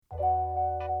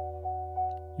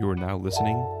You are now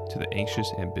listening to the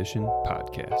Anxious Ambition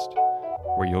podcast,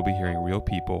 where you'll be hearing real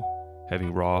people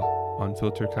having raw,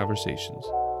 unfiltered conversations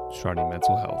surrounding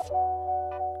mental health.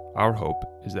 Our hope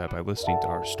is that by listening to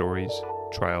our stories,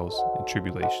 trials, and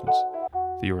tribulations,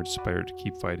 that you are inspired to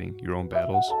keep fighting your own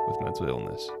battles with mental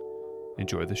illness.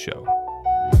 Enjoy the show.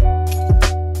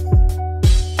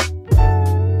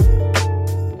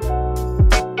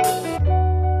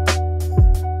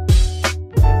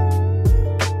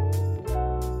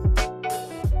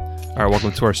 All right,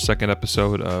 welcome to our second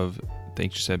episode of the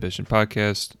Anxious Ambition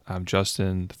podcast. I'm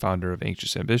Justin, the founder of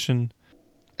Anxious Ambition.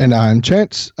 And I'm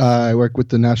Chance. I work with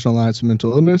the National Alliance of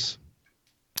Mental Illness.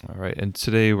 All right, and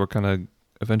today we're going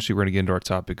to get into our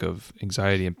topic of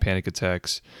anxiety and panic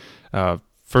attacks.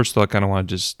 First, I kind of want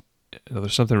to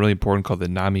there's something really important called the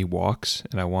NAMI walks,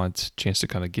 and I want Chance to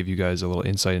kind of give you guys a little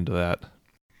insight into that.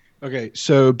 Okay,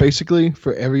 so basically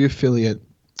for every affiliate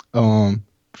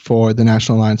for the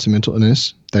National Alliance of Mental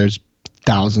Illness, there's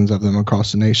thousands of them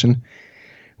across the nation.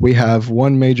 We have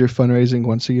one major fundraising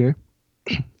once a year,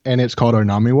 and it's called our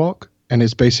NAMI Walk. And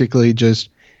it's basically it's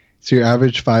your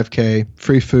average 5K,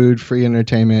 free food, free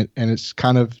entertainment, and it's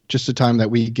kind of just a time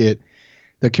that we get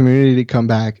the community to come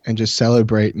back and just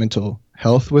celebrate mental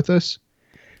health with us.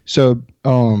 So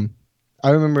I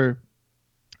remember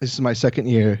this is my second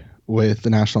year with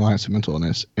the National Alliance of Mental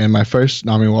Illness, and my first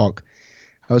NAMI Walk,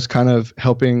 I was kind of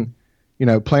helping,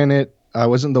 plan it. I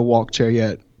wasn't the walk chair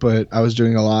yet, but I was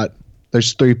doing a lot. There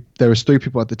was three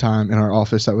people at the time in our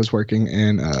office that was working,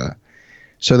 and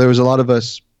so there was a lot of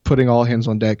us putting all hands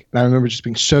on deck. And I remember just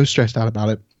being so stressed out about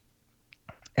it,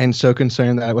 and so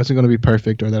concerned that it wasn't going to be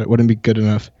perfect or that it wouldn't be good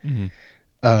enough.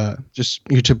 Mm-hmm. Just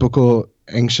your typical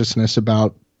anxiousness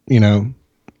about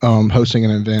hosting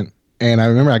an event. And I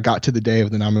remember I got to the day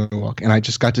of the NAMI Walk, and I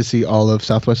just got to see all of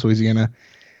Southwest Louisiana,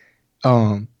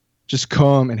 just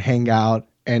come and hang out.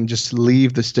 And just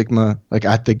leave the stigma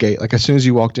at the gate. As soon as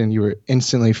you walked in, you were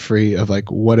instantly free of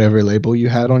whatever label you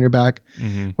had on your back,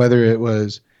 mm-hmm. whether it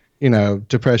was,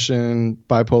 depression,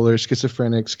 bipolar,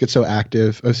 schizophrenic,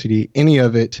 schizoactive, OCD, any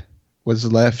of it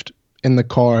was left in the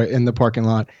car, in the parking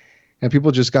lot, and people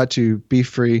just got to be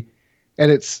free.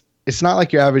 And it's not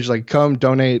like your average, come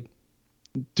donate,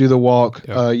 do the walk.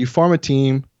 Yep. You form a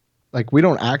team. We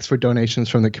don't ask for donations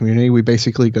from the community. We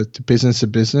basically go to business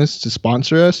to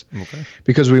sponsor us, okay,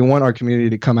 because we want our community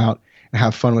to come out and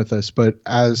have fun with us. But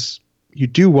as you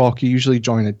do walk, you usually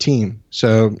join a team.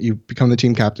 So you become the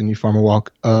team captain, you form a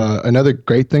walk. Another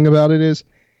great thing about it is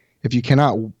if you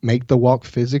cannot make the walk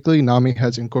physically, NAMI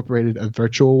has incorporated a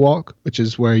virtual walk, which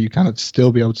is where you kind of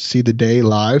still be able to see the day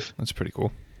live. That's pretty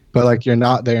cool. But you're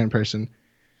not there in person.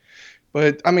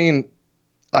 But I mean,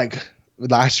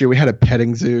 last year we had a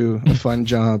petting zoo, a fun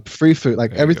jump, free food,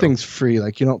 everything's free.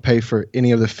 You don't pay for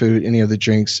any of the food, any of the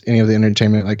drinks, any of the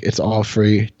entertainment. It's all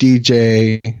free.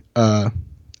 DJ,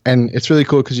 and it's really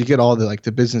cool because you get all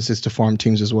the businesses to form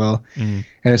teams as well. Mm.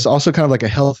 And it's also kind of like a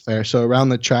health fair. So around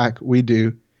the track we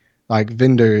do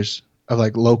vendors of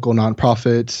local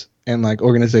nonprofits and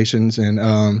organizations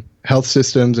and health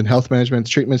systems and health management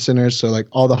treatment centers. So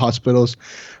all the hospitals,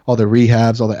 all the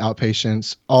rehabs, all the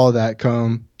outpatients, all of that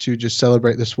come to just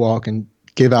celebrate this walk and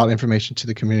give out information to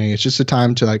the community. It's just a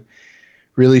time to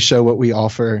really show what we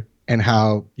offer and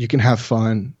how you can have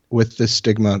fun with this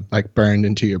stigma burned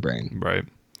into your brain. Right.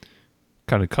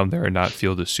 Kind of come there and not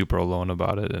feel just super alone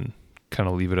about it and kind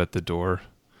of leave it at the door,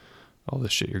 all the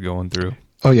shit you're going through.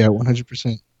 Oh yeah,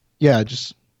 100%. Yeah,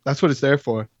 just that's what it's there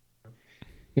for.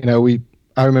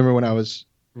 I remember when I was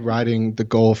writing the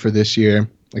goal for this year,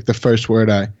 the first word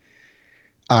I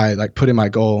put in my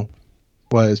goal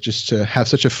was just to have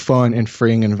such a fun and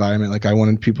freeing environment. I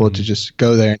wanted people mm-hmm. to just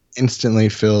go there and instantly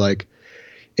feel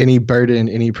any burden,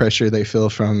 any pressure they feel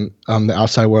from the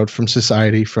outside world, from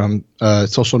society, from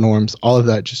social norms, all of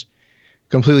that just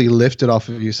completely lifted off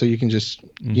of you. So you can just,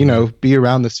 mm-hmm. Be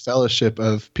around this fellowship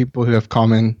of people who have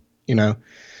common,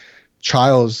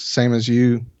 trials, same as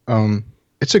you.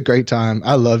 It's a great time.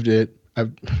 I loved it. I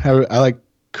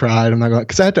cried. I'm not going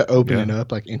because I had to open it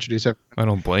up, introduce everyone. I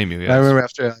don't blame you. I remember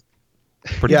after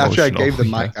I gave the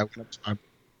mic,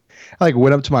 I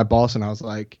went up to my boss and I was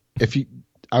like,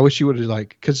 I wish you would have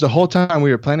because the whole time we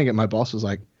were planning it, my boss was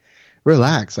like,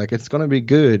 relax, it's going to be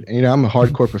good. And I'm a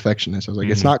hardcore perfectionist. I was like,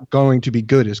 mm-hmm. It's not going to be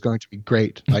good. It's going to be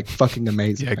great. Fucking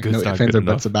amazing. Yeah, no ifs, ands, or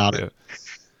buts about it.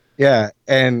 Yeah.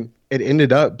 And it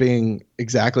ended up being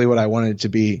exactly what I wanted it to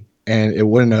be. And it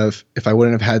wouldn't have, if I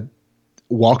wouldn't have had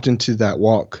walked into that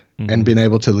walk mm-hmm. and been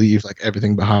able to leave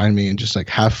everything behind me and just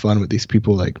have fun with these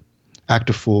people, act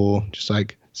a fool, just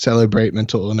celebrate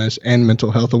mental illness and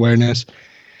mental health awareness.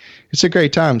 It's a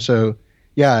great time. So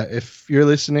yeah, if you're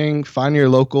listening, find your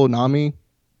local NAMI.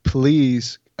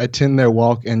 Please attend their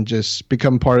walk and just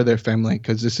become part of their family,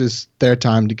 because this is their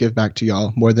time to give back to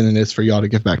y'all more than it is for y'all to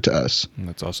give back to us.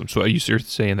 That's awesome. So are you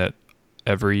saying that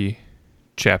every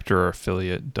chapter or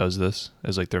affiliate does this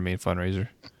as like their main fundraiser?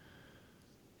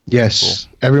 Yes,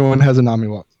 everyone has a NAMI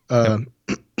walk. And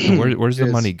where does the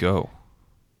money go?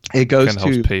 It goes Kind of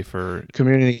helps to pay for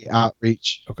community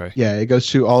outreach. Okay. Yeah, it goes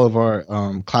to all of our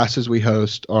classes we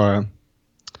host, or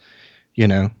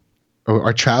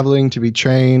are traveling to be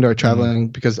trained, or traveling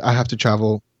because I have to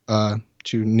travel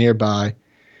to nearby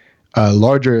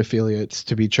larger affiliates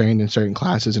to be trained in certain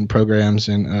classes and programs.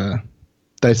 And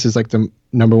this is like the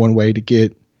number one way to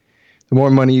get the more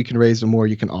money you can raise, the more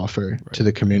you can offer to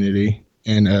the community.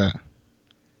 And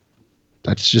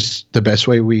that's just the best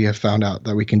way we have found out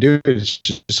that we can do it. It's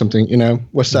just something,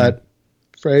 what's that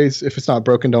phrase? If it's not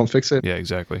broken, don't fix it. Yeah,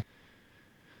 exactly.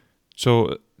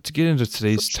 So to get into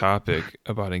today's topic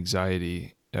about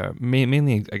anxiety,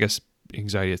 mainly, I guess,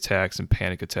 anxiety attacks and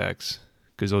panic attacks,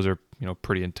 because those are,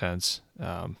 pretty intense,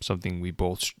 something we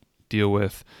both deal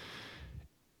with.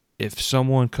 If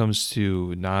someone comes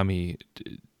to NAMI,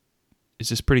 is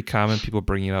this pretty common? People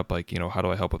bringing up like, how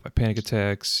do I help with my panic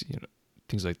attacks?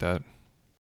 Things like that.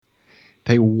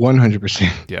 They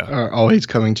 100% are always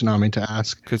coming to NAMI to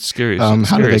ask. It's scary. How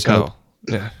do they cope?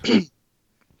 Yeah.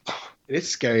 It's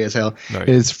scary as hell. Right.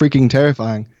 It's freaking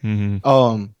terrifying. Mm-hmm.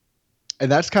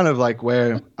 And that's kind of like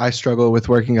where I struggle with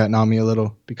working at NAMI a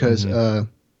little, because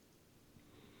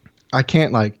I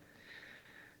can't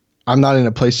I'm not in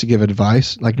a place to give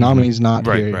advice. Like NAMI's not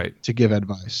here to give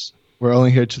advice. We're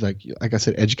only here to like I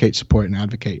said, educate, support, and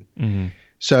advocate. Mm-hmm.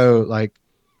 So I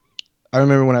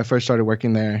remember when I first started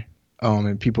working there,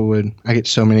 and I get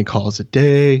so many calls a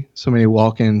day, so many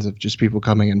walk-ins of just people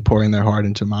coming and pouring their heart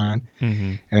into mine.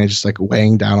 Mm-hmm. And it's just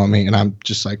weighing down on me. And I'm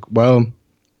just well,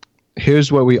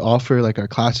 here's what we offer, our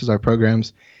classes, our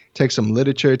programs. Take some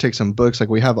literature, take some books.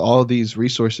 We have all these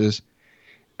resources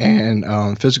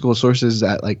and physical sources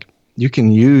that you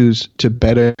can use to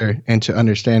better and to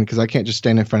understand. Because I can't just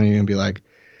stand in front of you and be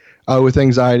oh, with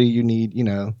anxiety, you need,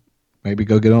 maybe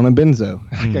go get on a benzo.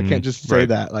 I can't just say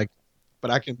that. But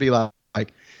I can be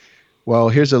well,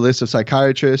 here's a list of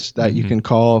psychiatrists that you can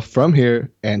call from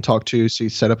here and talk to. So you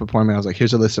set up an appointment. I was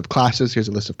here's a list of classes. Here's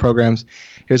a list of programs.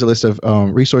 Here's a list of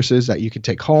resources that you can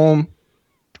take home,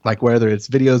 whether it's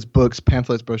videos, books,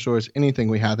 pamphlets, brochures, anything,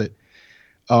 we have it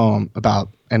about.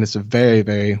 And it's a very,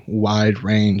 very wide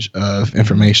range of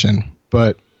information.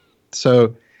 But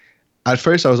so at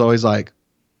first I was always I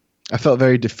felt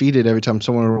very defeated every time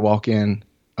someone would walk in,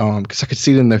 because I could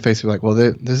see it in their face. Be well,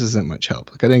 this isn't much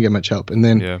help. I didn't get much help. And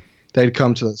then they'd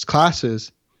come to those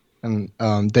classes, and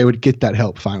they would get that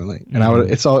help finally.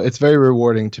 And it's very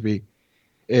rewarding to be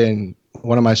in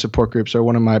one of my support groups or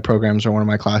one of my programs or one of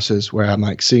my classes where I'm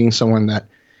seeing someone that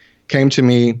came to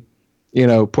me,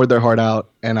 poured their heart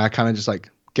out, and I kind of just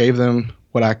gave them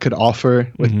what I could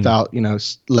offer without,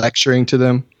 lecturing to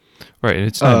them. Right. And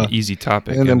it's not an easy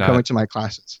topic. And them coming to my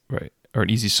classes. Right. Or an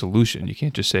easy solution. You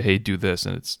can't just say, hey, do this.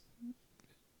 And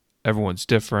everyone's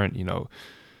different.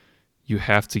 You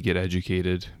have to get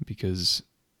educated, because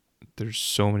there's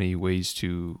so many ways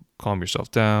to calm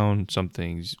yourself down. Some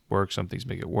things work, some things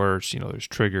make it worse. There's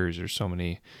triggers. There's so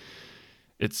many.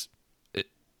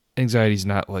 Anxiety is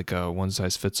not a one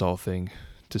size fits all thing,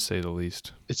 to say the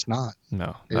least. It's not.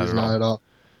 No, it's not at all.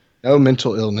 No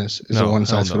mental illness is a one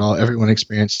size fits all. Everyone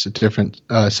experiences different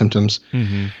symptoms,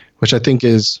 which I think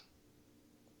is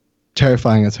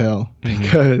terrifying as hell,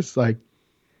 because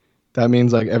that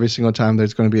means every single time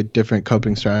there's going to be a different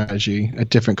coping strategy, a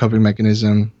different coping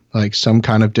mechanism, some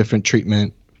kind of different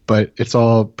treatment, but it's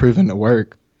all proven to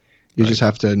work. You just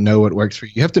have to know what works for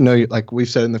you. You have to know, like we've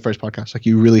said in the first podcast,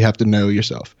 you really have to know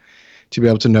yourself to be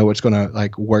able to know what's going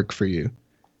to work for you.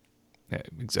 Yeah,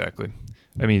 exactly.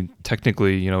 I mean,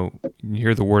 technically, you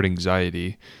hear the word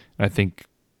anxiety, and I think,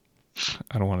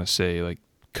 I don't want to say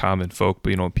common folk,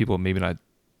 but people maybe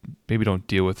don't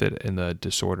deal with it in the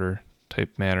disorder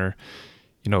type manner.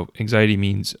 Anxiety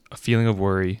means a feeling of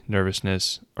worry,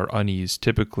 nervousness, or unease,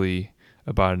 typically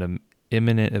about an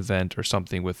imminent event or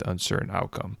something with uncertain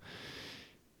outcome.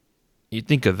 You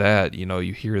think of that,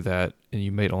 you hear that, and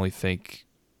you might only think,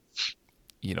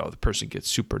 the person gets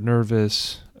super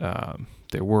nervous,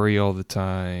 they worry all the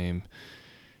time,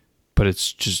 but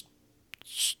it's just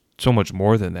so much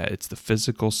more than that. It's the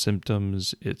physical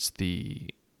symptoms. It's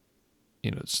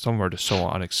some are just so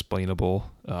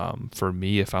unexplainable. For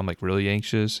me, if I'm really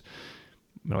anxious,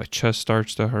 my chest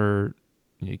starts to hurt,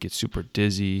 you get super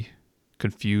dizzy,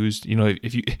 confused.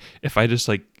 If I just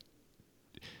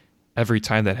every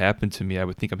time that happened to me, I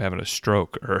would think I'm having a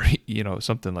stroke or,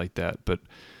 something like that. But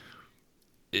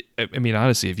I mean,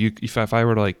 honestly, if I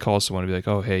were to like call someone and be like,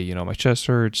 oh, hey, my chest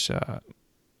hurts, I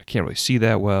can't really see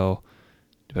that well.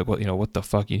 Like, well, what the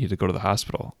fuck? You need to go to the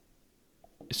hospital.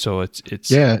 So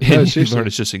it's yeah, no, you learn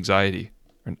it's just anxiety,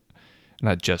 or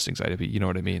not just anxiety, but you know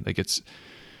what I mean. Like it's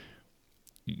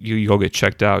you go get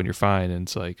checked out and you're fine, and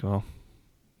it's like, well,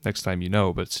 next time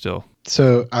but still.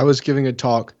 So I was giving a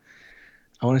talk.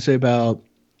 I want to say about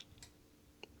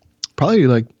probably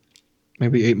like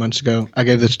maybe 8 months ago. I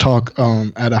gave this talk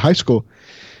at a high school.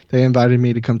 They invited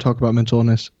me to come talk about mental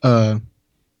illness.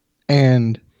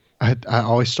 And I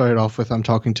always started off with I'm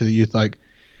talking to the youth like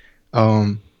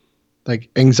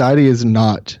anxiety is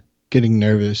not getting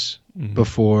nervous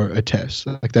before a test.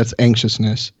 Like that's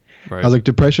anxiousness. Right. I was like,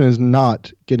 depression is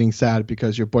not getting sad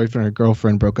because your boyfriend or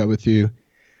girlfriend broke up with you,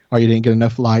 or you didn't get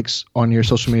enough likes on your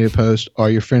social media post, or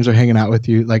your friends are hanging out with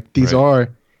you. Like these are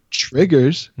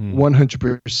triggers,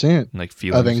 100% like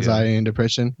feelings, of anxiety and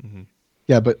depression. Mm-hmm.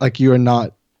 Yeah, but like you are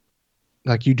not,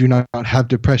 like you do not have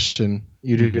depression.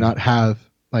 You do not have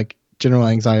like general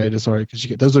anxiety disorder because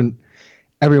those are,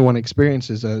 everyone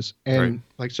experiences those. And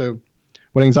like, so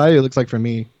what anxiety looks like for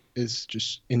me is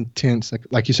just intense.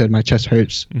 Like you said, my chest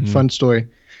hurts. Fun story.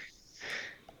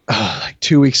 Like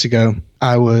 2 weeks ago,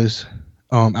 I was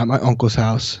at my uncle's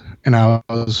house and I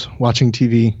was watching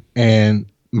TV and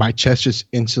my chest just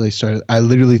instantly started. I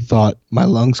literally thought my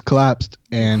lungs collapsed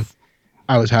and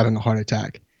I was having a heart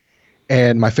attack.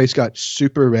 And my face got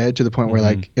super red to the point where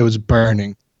like it was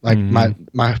burning. Like my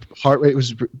heart rate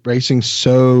was racing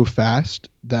so fast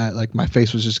that like my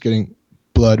face was just getting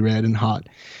blood red and hot.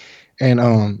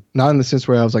 And not in the sense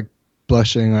where I was like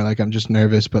blushing or like I'm just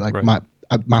nervous, but like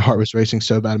my heart was racing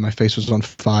so bad and my face was on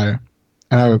fire.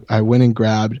 And I went and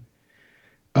grabbed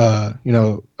a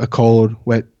cold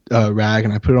wet rag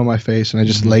and I put it on my face and I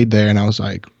just laid there and I was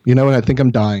like, you know what, I think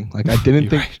I'm dying. Like I didn't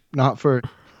think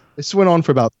this went on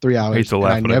for about 3 hours. I hate to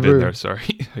laugh when I've been there. Sorry.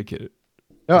 I get it.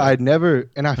 No, I'd never,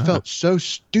 and I felt so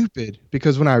stupid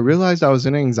because when I realized I was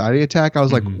in an anxiety attack, I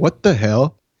was like, what the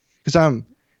hell? Because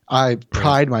I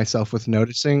pride myself with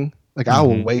noticing, like I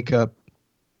will wake up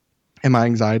and my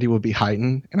anxiety will be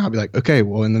heightened and I'll be like, okay,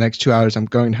 well in the next 2 hours, I'm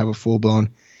going to have a full blown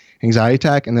anxiety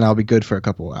attack and then I'll be good for a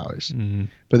couple of hours.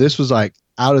 But this was like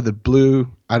out of the blue.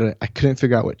 I couldn't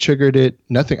figure out what triggered it.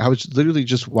 Nothing. I was literally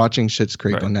just watching Schitt's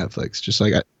Creek on Netflix. Just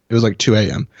like it was like 2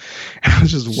 a.m. And I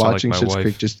was just watching Schitt's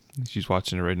Creek. She's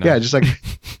watching it right now. Yeah, just like,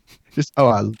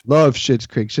 I love Schitt's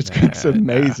Creek. Schitt's Creek's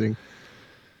amazing.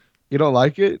 You don't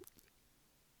like it?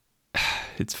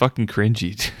 It's fucking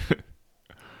cringy.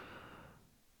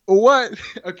 What?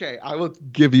 Okay, I will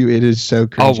give you. It is so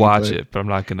cringy. I'll watch it, but I'm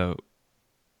not gonna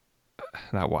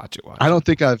not watch it. I don't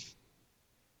think I've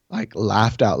like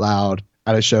laughed out loud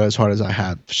at a show as hard as I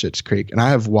have Schitt's Creek, and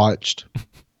I've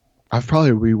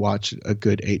probably rewatched it a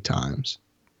good 8 times.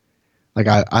 Like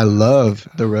I love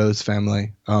the Rose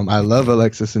family. I love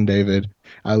Alexis and David.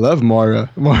 I love Maura.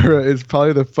 Maura is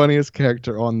probably the funniest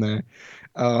character on there.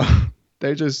 I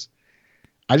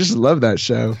just love that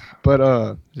show. But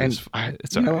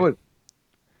you know what?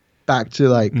 Back to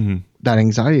like that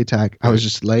anxiety attack. I was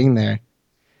just laying there,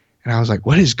 and I was like,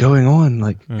 "What is going on?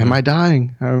 Like, am I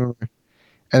dying?" I remember.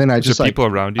 And then I just people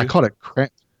around you. I caught a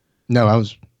cramp. No, I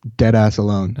was dead ass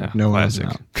alone. No one was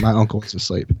around. My uncle was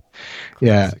asleep.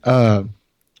 Yeah.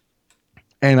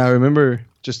 And I remember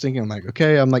just thinking, like,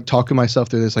 okay, I'm like talking myself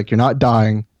through this. Like, you're not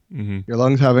dying. Your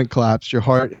lungs haven't collapsed. Your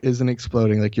heart isn't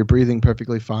exploding. Like, you're breathing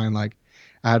perfectly fine. Like,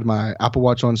 I had my Apple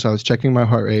Watch on, so I was checking my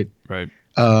heart rate. Right.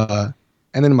 And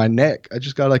then my neck, I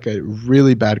just got like a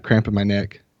really bad cramp in my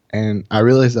neck. And I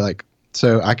realized that like,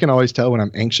 so I can always tell when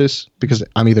I'm anxious because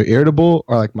I'm either irritable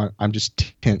or like I'm just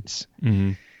tense.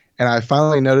 And I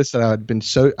finally noticed that I'd been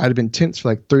tense for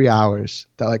like 3 hours,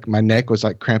 that like my neck was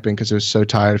like cramping because it was so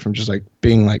tired from just like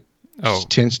being like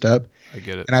tensed up. I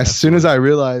get it. And as soon as I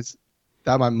realized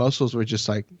that my muscles were just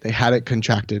like, they hadn't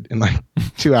contracted in like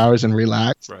 2 hours and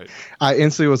relaxed. Right. I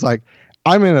instantly was like,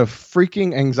 I'm in a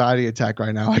freaking anxiety attack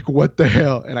right now. Like, what the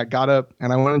hell? And I got up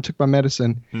and I went and took my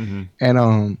medicine.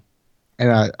 And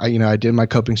I did my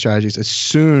coping strategies. As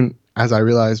soon as I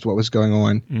realized what was going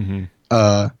on,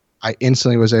 I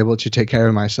instantly was able to take care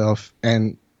of myself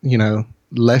and,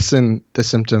 lessen the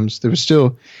symptoms. There was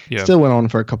still went on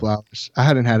for a couple hours. I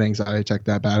hadn't had an anxiety attack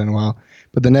that bad in a while.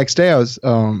 But the next day I was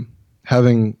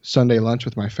having Sunday lunch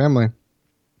with my family,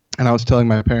 and I was telling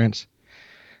my parents,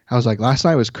 I was like, last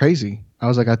night was crazy. I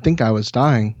was like, I think I was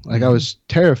dying. Like I was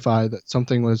terrified that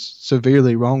something was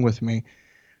severely wrong with me.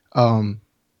 And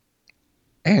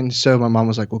so my mom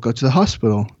was like, well, go to the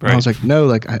hospital. And I was like, no,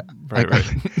 like,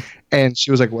 And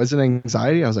she was like, "Was it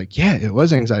anxiety?" I was like, "Yeah, it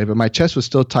was anxiety, but my chest was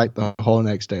still tight the whole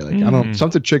next day. Like, I don't,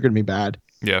 something triggered me bad.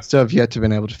 Yeah. Still have yet to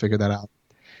been able to figure that out."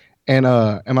 And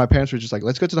my parents were just like,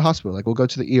 "Let's go to the hospital. Like, we'll go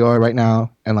to the ER right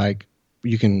now, and like,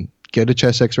 you can get a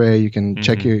chest X-ray, you can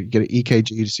get an EKG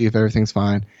to see if everything's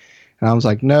fine." And I was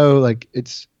like, "No, like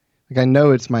it's like I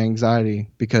know it's my anxiety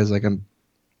because like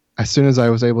as soon as I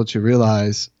was able to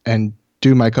realize and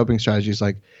do my coping strategies,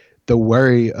 like the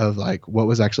worry of like what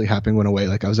was actually happening went away.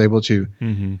 Like I was able to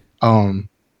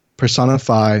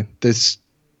personify this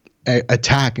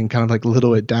attack and kind of like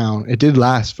little it down. It did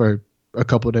last for a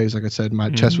couple of days. Like I said,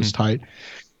 my chest was tight.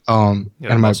 And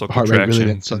my heart rate really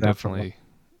didn't slow down. Definitely,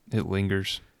 it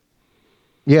lingers.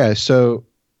 Yeah. So,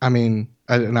 I mean,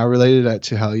 I related that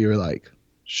to how you were like,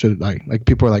 should like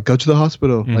people are like, go to the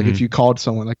hospital. Like if you called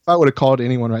someone, like if I would have called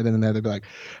anyone right then and there, they'd be like,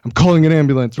 I'm calling an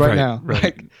ambulance right now. Right.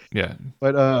 Like, yeah.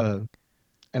 But,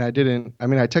 and I didn't, I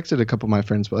mean, I texted a couple of my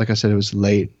friends, but like I said, it was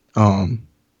late. I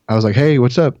was like, hey,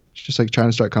 what's up? Just like trying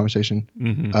to start conversation.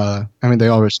 I mean, they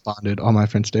all responded. All my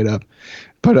friends stayed up.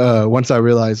 But once I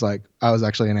realized like I was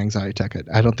actually an anxiety attack,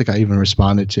 I don't think I even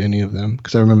responded to any of them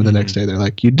because I remember the next day they're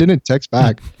like, you didn't text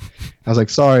back. I was like,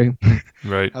 sorry.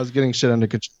 Right. I was getting shit under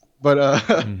control. But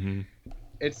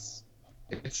it's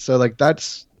so like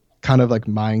that's kind of like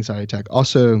my anxiety attack.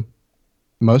 Also,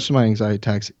 most of my anxiety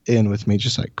attacks end with me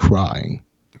just like crying.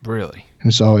 Really? And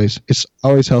it's always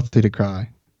healthy to cry.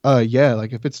 Yeah,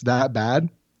 like if it's that bad,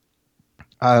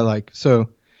 so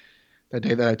that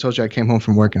day that I told you I came home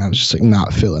from work and I was just like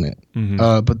not feeling it.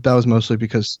 But that was mostly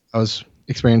because I was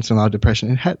experiencing a lot of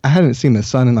depression. I hadn't seen the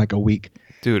sun in like a week.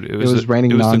 Dude, it was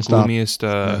raining nonstop. It was the gloomiest.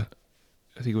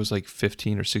 I think it was like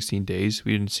 15 or 16 days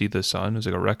we didn't see the sun. It was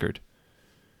like a record.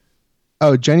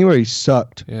 Oh, January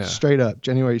sucked. Yeah. Straight up,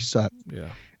 January sucked. Yeah.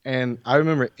 And I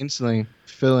remember instantly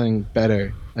feeling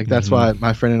better. Like that's why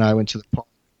my friend and I went to the park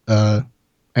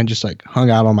and just like hung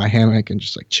out on my hammock and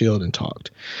just like chilled and talked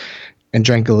and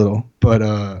drank a little. But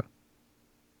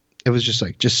it was just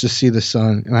like just to see the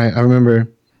sun. And I remember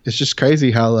it's just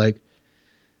crazy how like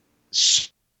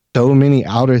so many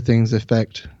outer things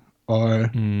affect our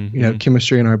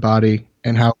chemistry in our body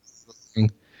and how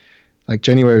like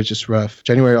January was just rough.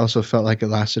 January also felt like it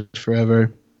lasted forever.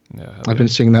 Yeah, I've been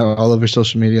seeing that all over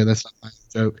social media. That's not my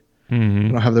joke. I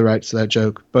don't have the rights to that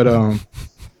joke. But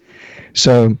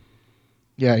so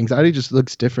yeah, anxiety just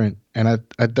looks different, and I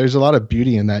there's a lot of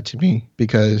beauty in that to me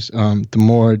because the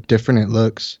more different it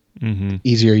looks,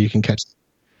 easier you can catch it.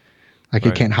 Like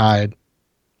it can't hide.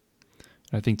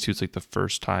 I think too, it's like the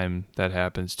first time that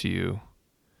happens to you.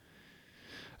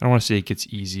 I don't want to say it gets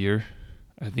easier.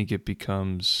 I think it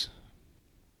becomes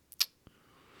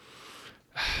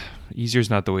easier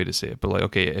is not the way to say it, but like,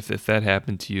 okay, if that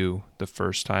happened to you the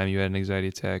first time you had an anxiety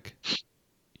attack,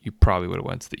 you probably would have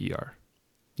went to the ER,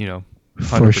 100%,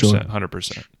 for sure.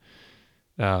 100%.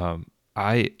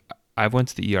 I went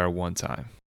to the ER one time.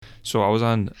 So I was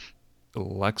on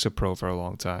Lexapro for a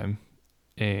long time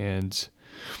and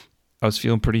I was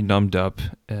feeling pretty numbed up,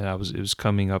 and it was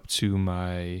coming up to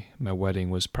my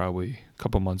wedding was probably a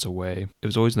couple months away. It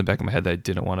was always in the back of my head that I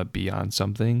didn't want to be on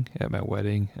something at my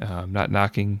wedding. Not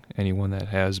knocking anyone that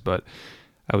has, but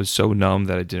I was so numb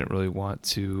that I didn't really want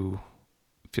to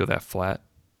feel that flat.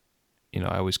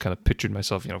 I always kind of pictured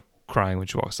myself, crying when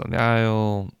she walks down the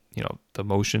aisle, the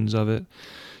motions of it.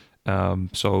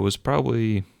 So it was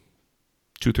probably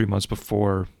 2-3 months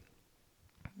before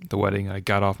the wedding. I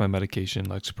got off my medication,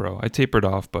 Lexapro. I tapered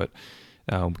off, but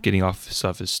getting off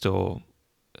stuff is still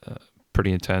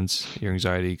pretty intense. Your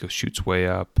anxiety shoots way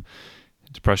up.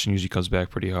 Depression usually comes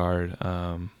back pretty hard.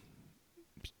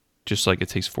 Just like it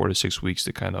takes 4 to 6 weeks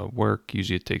to kind of work.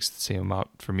 Usually it takes the same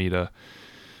amount for me to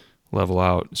level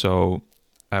out. So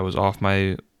I was off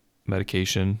my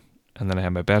medication, and then I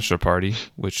had my bachelor party,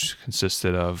 which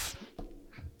consisted of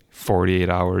 48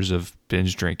 hours of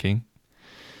binge drinking.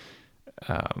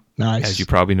 Nice. As you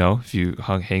probably know, if you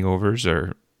hangovers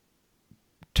are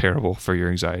terrible for your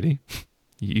anxiety.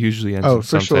 You usually end up with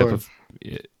some type of,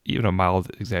 even a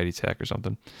mild anxiety attack or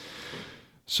something.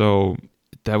 So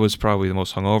that was probably the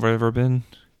most hungover I've ever been,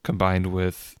 combined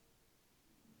with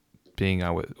being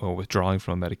withdrawing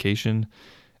from medication.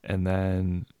 And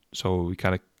then, so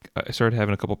I started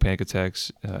having a couple panic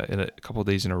attacks in a couple of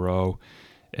days in a row.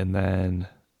 And then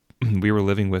we were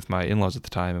living with my in-laws at the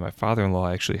time, and my father-in-law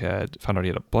actually found out he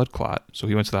had a blood clot. So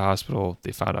he went to the hospital.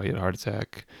 They found out he had a heart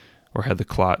attack or had the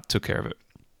clot, took care of it.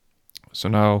 So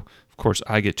now, of course,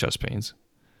 I get chest pains.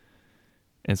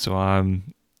 And so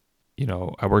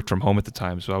I worked from home at the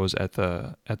time. So I was at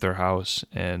their house,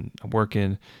 and I'm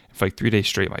working. For like 3 days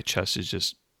straight, my chest is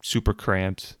just super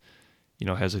cramped,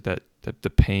 has like the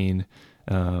pain.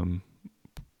 Of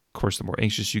course, the more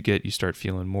anxious you get, you start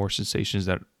feeling more sensations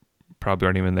that probably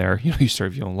aren't even there. You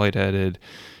start feeling lightheaded,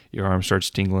 your arm starts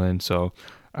tingling. So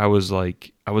I was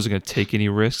like, I wasn't going to take any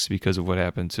risks because of what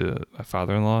happened to my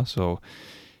father-in-law. So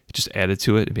it just added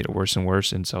to it. It made it worse and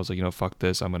worse. And so I was like, fuck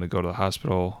this. I'm going to go to the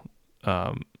hospital.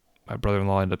 My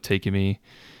brother-in-law ended up taking me.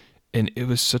 And it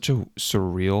was such a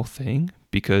surreal thing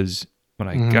because when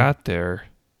I got there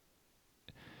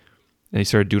and he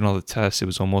started doing all the tests, it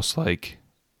was almost like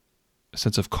a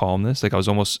sense of calmness. Like I was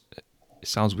almost, it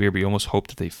sounds weird, but you almost hope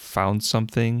that they found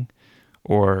something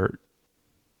or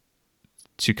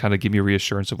to kind of give me a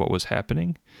reassurance of what was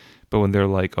happening. But when they're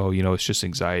like, oh, it's just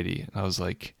anxiety. And I was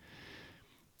like,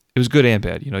 it was good and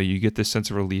bad. You get this sense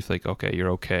of relief, like, okay,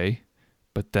 you're okay.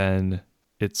 But then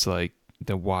it's like,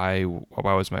 then why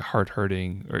was my heart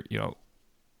hurting? Or,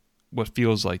 what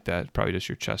feels like that? Probably just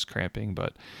your chest cramping.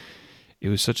 But it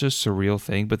was such a surreal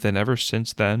thing. But then ever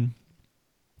since then,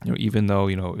 even though,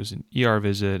 it was an ER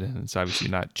visit and it's obviously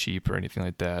not cheap or anything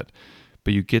like that,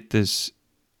 but you get this,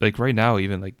 like right now,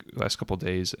 even like last couple of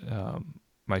days,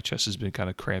 my chest has been kind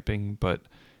of cramping, but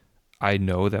I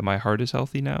know that my heart is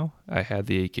healthy now. I had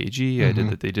the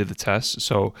EKG, they did the test.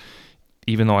 So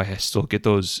even though I still get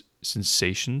those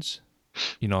sensations,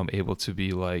 I'm able to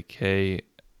be like, hey,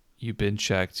 you've been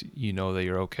checked, that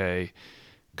you're okay.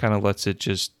 Kind of lets it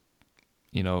just,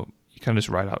 you kind of just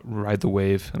ride the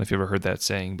wave. I don't know if you ever heard that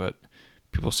saying, but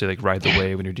people say like ride the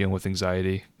wave when you're dealing with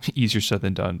anxiety. Easier said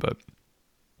than done, but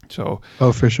so.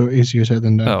 Oh, for sure. Easier said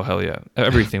than done. Oh, hell yeah.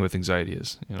 Everything with anxiety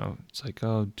is, it's like,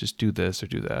 oh, just do this or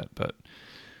do that. But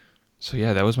so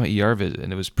yeah, that was my ER visit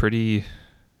and it was pretty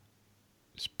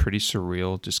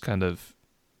surreal. Just kind of,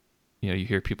 you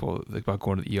hear people like about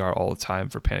going to the ER all the time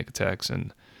for panic attacks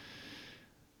and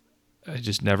I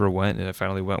just never went. And I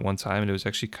finally went one time and it was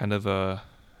actually kind of a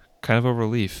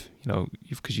relief,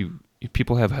 because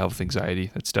people have health anxiety.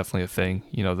 That's definitely a thing.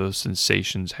 Those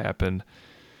sensations happen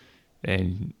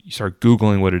and you start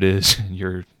Googling what it is and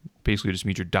you're basically just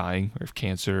means you're dying or have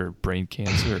cancer or brain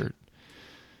cancer. Or,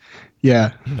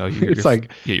 yeah. You're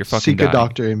like, you're fucking seek dying. a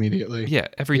doctor immediately. Yeah.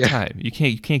 Every time you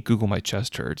can't Google my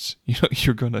chest hurts. It's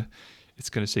going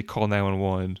to say call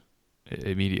 911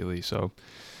 immediately. So,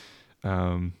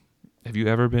 have you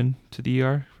ever been to the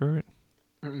ER for it?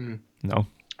 No.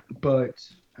 But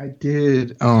I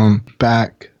did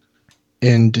back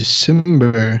in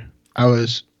December. I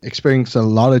was experiencing a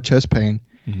lot of chest pain,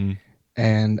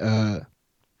 and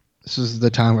this is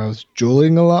the time where I was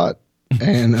drooling a lot,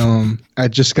 and I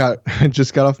just got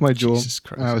off my drool. Jesus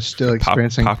Christ. I was still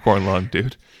experiencing popcorn lung,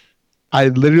 dude. I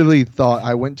literally thought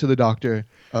I went to the doctor.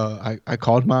 I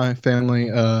called my family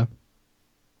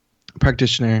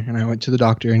practitioner, and I went to the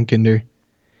doctor in Kinder,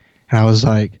 and I was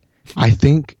like, I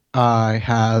think I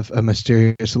have a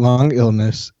mysterious lung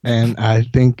illness, and I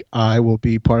think I will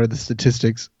be part of the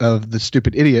statistics of the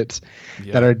stupid idiots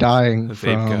that are dying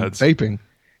from vaping.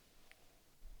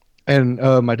 And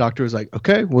my doctor was like,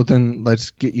 okay, well then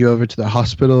let's get you over to the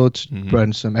hospital to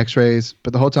run some x-rays.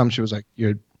 But the whole time she was like,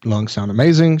 your lungs sound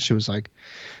amazing. She was like,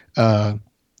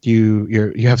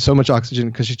 you have so much oxygen,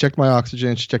 because she checked my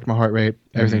oxygen, she checked my heart rate,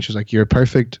 everything. She was like, you're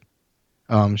perfect.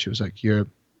 She was like, you're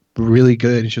really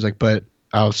good. And she was like, but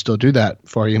I'll still do that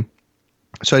for you.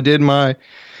 So I did my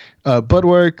blood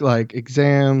work, like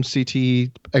exam, CT,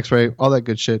 x-ray, all that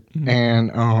good shit.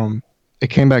 And it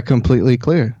came back completely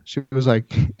clear. She was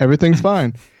like, everything's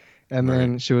fine. And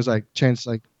then she was like, Chance,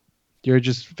 like, you're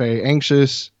just very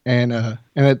anxious. And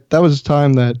that was the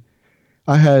time that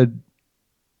I had,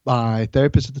 my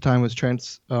therapist at the time was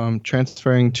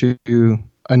transferring to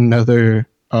another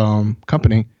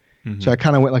company. So I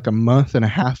kind of went like a month and a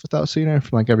half without seeing her,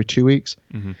 from like every 2 weeks.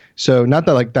 So not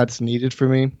that like that's needed for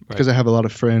me, because I have a lot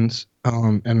of friends,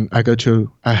 and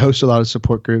I host a lot of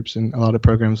support groups and a lot of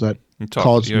programs that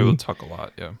calls me. You're able to talk a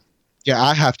lot, yeah. Yeah,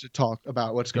 I have to talk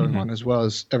about what's going on as well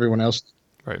as everyone else.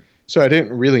 Right. So I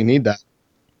didn't really need that.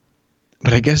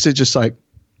 But I guess it just like,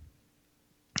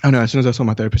 I don't know, as soon as I saw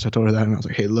my therapist, I told her that, and I was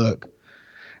like, hey, look.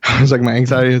 I was like, my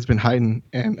anxiety has been heightened,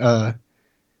 and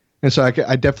so I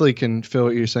definitely can feel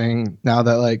what you're saying now,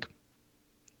 that like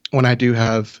when I do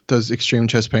have those extreme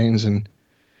chest pains and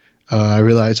I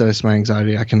realize that it's my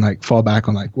anxiety, I can like fall back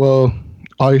on like, well,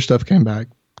 all your stuff came back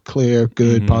clear,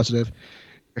 good, positive,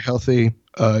 you're healthy,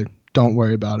 don't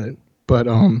worry about it. But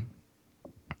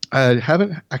I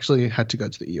haven't actually had to go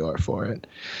to the ER for it.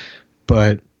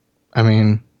 But I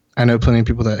mean, I know plenty of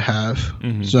people that have.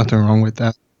 There's nothing wrong with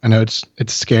that. I know it's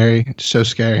scary. It's so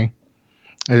scary.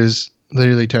 It is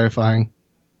literally terrifying.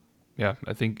 Yeah,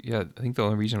 I think the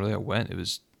only reason really I went, it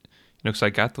was, because I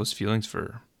got those feelings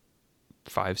for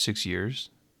 5-6 years,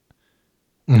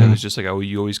 And it was just like,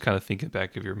 you always kind of think in the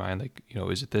back of your mind, like,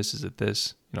 is it this? Is it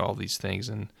this? All these things.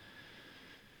 And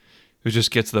it would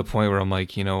just get to the point where I'm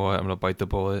like, you know what, I'm going to bite the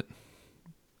bullet,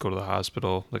 go to the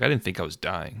hospital. Like, I didn't think I was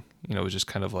dying. It was just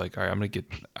kind of like, all right, I'm going to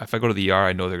if I go to the ER,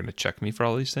 I know they're going to check me for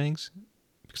all these things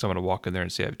because I'm going to walk in there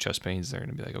and say I have chest pains. They're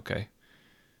going to be like, okay.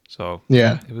 So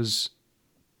yeah, it was,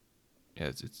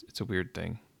 it's a weird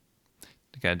thing.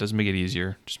 Again, it doesn't make it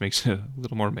easier, just makes it a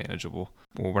little more manageable.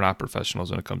 Well, we're not professionals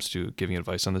when it comes to giving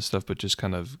advice on this stuff, but just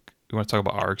kind of, we want to talk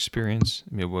about our experience.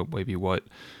 I mean, maybe what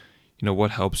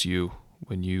helps you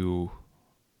when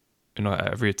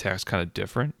every attack's kind of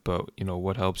different, but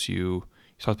what helps you? You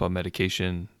talked about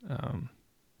medication,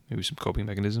 maybe some coping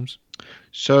mechanisms.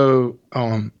 So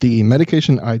the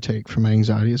medication I take for my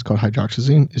anxiety is called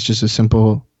hydroxyzine. It's just a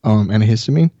simple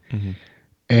antihistamine,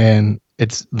 and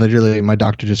it's literally, my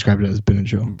doctor described it as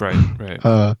Benadryl.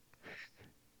 Right.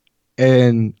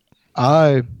 And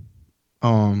I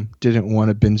didn't want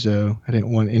a benzo. I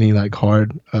didn't want any like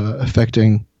hard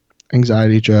affecting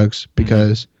anxiety drugs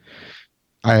because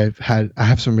I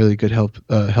have some really good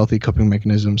healthy coping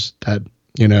mechanisms that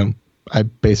I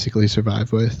basically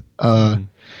survive with,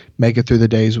 make it through the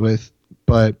days with.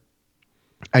 But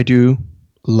I do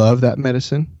love that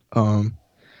medicine.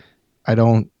 I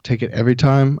don't take it every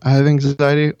time I have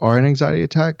anxiety or an anxiety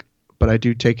attack, but I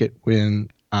do take it when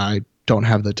I don't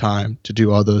have the time to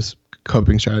do all those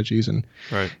coping strategies and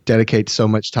dedicate so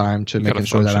much time to making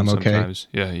sure that I'm okay. Sometimes.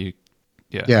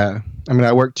 Yeah. I mean,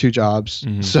 I work 2 jobs,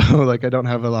 so like I don't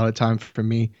have a lot of time for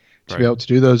me to be able to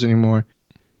do those anymore.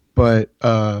 But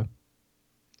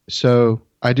so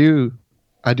I do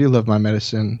love my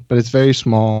medicine, but it's very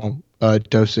small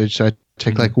dosage. So I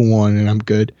take like 1 and I'm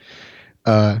good.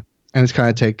 And it's kind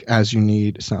of take as you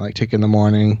need. It's not like take in the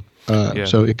morning.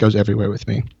 So it goes everywhere with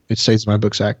me. It stays in my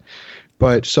book sack.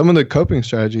 But some of the coping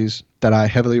strategies that I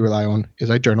heavily rely on is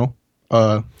I journal.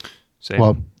 Same.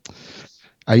 Well,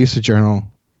 I used to journal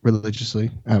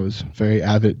religiously. I was a very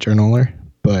avid journaler,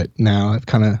 but now I've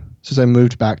kind of, since I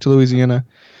moved back to Louisiana,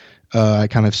 I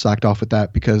kind of slacked off with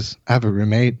that because I have a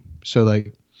roommate. So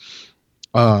like,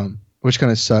 which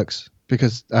kind of sucks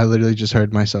because I literally just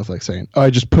heard myself like saying, "Oh, I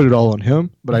just put it all on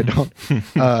him," but I don't.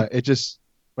 It just,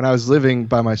 when I was living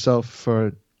by myself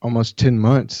for almost 10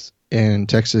 months in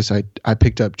Texas, I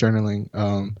picked up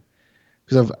journaling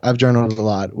because I've journaled a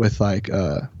lot with like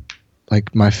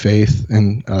my faith,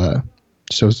 and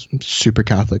so I was super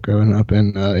Catholic growing up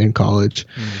in college.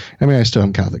 I mean, I still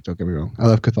am Catholic, don't get me wrong. I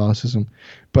love Catholicism,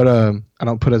 but I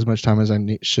don't put as much time as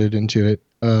I should into it,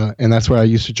 and that's where I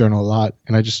used to journal a lot.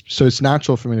 And so it's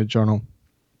natural for me to journal.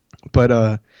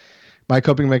 But my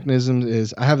coping mechanism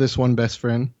is I have this one best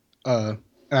friend.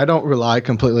 And I don't rely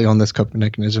completely on this coping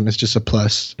mechanism. It's just a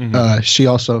plus. She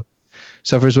also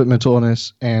suffers with mental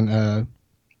illness, and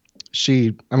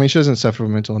she doesn't suffer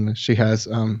with mental illness. She has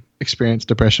experienced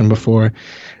depression before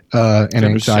and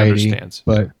anxiety.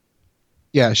 But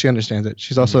yeah, she understands it.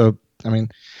 She's also,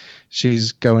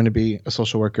 she's going to be a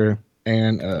social worker,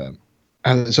 and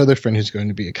this other friend who's going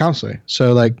to be a counselor.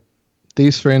 So like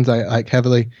these friends I like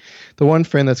heavily. The one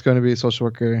friend that's going to be a social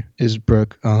worker is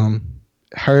Brooke.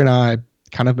 Her and I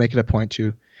kind of make it a point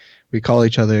we call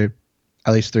each other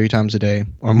at least 3 times a day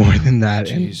or more than that.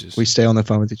 Jesus. And we stay on the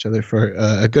phone with each other for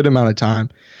a good amount of time.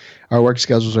 Our work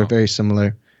schedules are very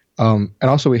similar. And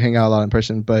also we hang out a lot in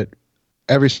person, but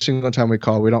every single time we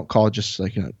call, we don't call just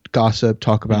like, gossip,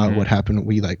 talk about what happened.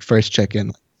 We like first check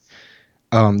in.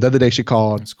 The other day she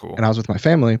called. That's cool. And I was with my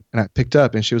family, and I picked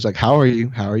up, and she was like, how are you?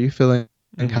 How are you feeling?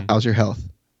 And how's your health?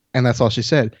 And that's all she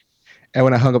said. And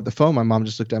when I hung up the phone, my mom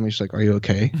just looked at me. She's like, are you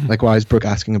okay? Like, why is Brooke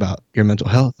asking about your mental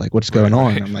health? Like, what's going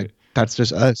on? And I'm like, that's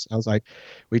just us. I was like,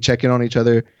 we check in on each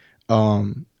other.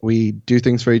 We do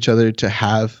things for each other to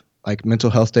have like mental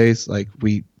health days. Like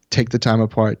we take the time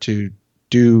apart to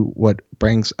do what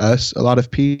brings us a lot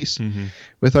of peace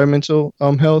with our mental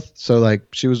health. So like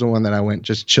she was the one that I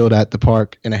just chilled at the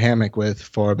park in a hammock with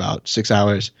for about 6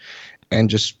 hours, and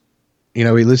just,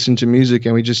 we listened to music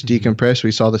and we just decompressed.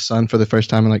 We saw the sun for the first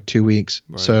time in like 2 weeks.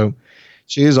 Right. So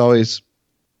she is always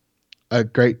a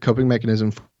great coping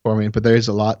mechanism for me, but there is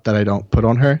a lot that I don't put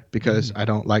on her because I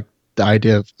don't like the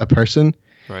idea of a person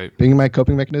being my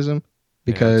coping mechanism,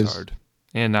 because it's hard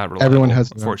and not reliable, everyone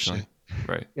has unfortunately.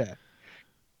 Right. Yeah.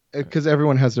 Because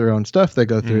everyone has their own stuff they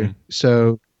go through.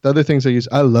 So the other things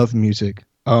I love music.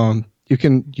 You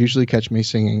can usually catch me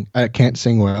singing. I can't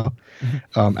sing well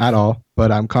at all,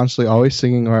 but I'm constantly always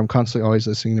singing, or I'm constantly always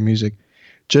listening to music,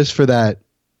 just for that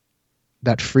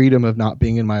freedom of not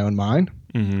being in my own mind,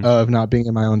 of not being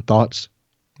in my own thoughts.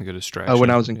 Like a distraction. When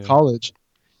I was in college,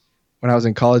 when I was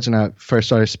in college and I first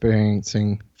started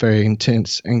experiencing very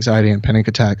intense anxiety and panic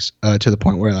attacks, to the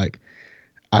point where like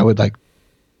I would like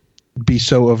be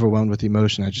so overwhelmed with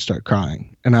emotion I just start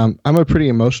crying. And I'm a pretty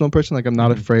emotional person. Like I'm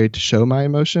not afraid to show my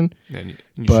emotion. Yeah, and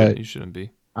but you shouldn't be.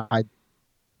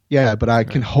 But I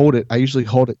can hold it. I usually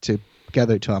hold it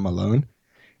together till I'm alone.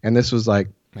 And this was like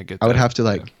I would have to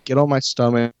like get on my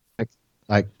stomach,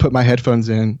 like put my headphones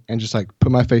in and just like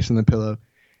put my face in the pillow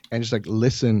and just like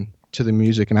listen to the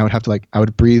music. And I would have to like I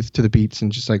would breathe to the beats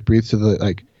and just like breathe to the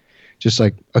like just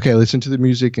like, okay, listen to the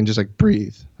music and just like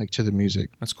breathe like to the music.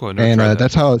 That's cool. And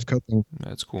that's how I was coping.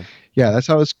 That's cool. Yeah, that's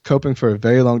how I was coping for a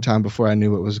very long time before I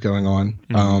knew what was going on.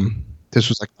 This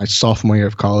was like my sophomore year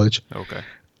of college. Okay.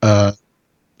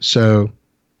 So,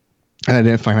 and I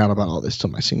didn't find out about all this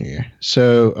till my senior year.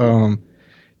 So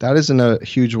that isn't a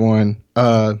huge one.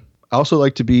 I also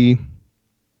like to be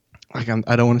like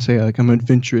I don't want to say like I'm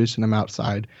adventurous and I'm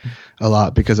outside a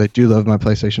lot because I do love my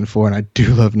PlayStation 4 and I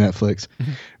do love Netflix.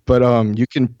 But you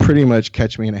can pretty much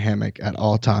catch me in a hammock at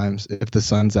all times if the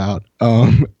sun's out.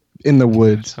 In the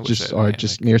woods,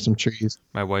 just near some trees.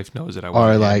 My wife knows that I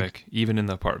want a hammock, even in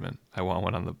the apartment. I want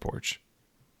one on the porch.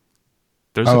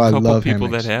 There's a couple people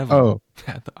that have them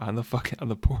on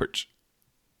the porch.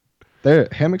 Their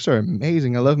hammocks are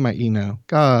amazing. I love my Eno.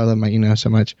 God, I love my Eno so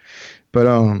much. But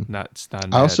it's not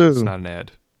an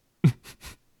ad. Yeah.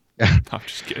 No, I'm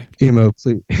just kidding.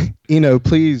 Eno,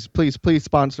 please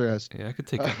sponsor us. Yeah, I could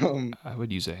take I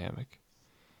would use a hammock.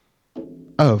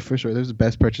 Oh, for sure. That was the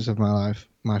best purchase of my life.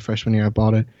 My freshman year, I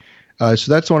bought it.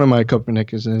 So that's one of my coping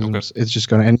mechanisms. Okay. It's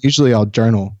just and usually I'll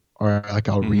journal or like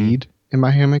I'll read in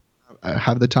my hammock. I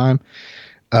have the time.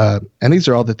 And these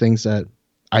are all the things that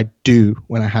I do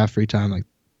when I have free time.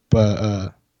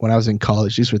 But when I was in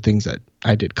college, these were things that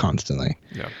I did constantly.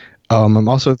 Yeah. I'm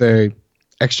also very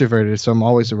extroverted, so I'm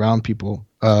always around people,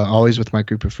 always with my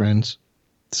group of friends.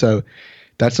 So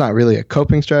that's not really a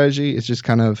coping strategy. It's just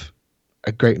kind of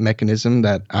a great mechanism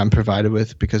that I'm provided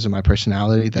with because of my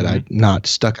personality, that I'm not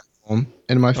stuck at home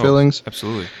in my feelings.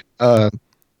 Absolutely.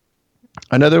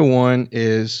 Another one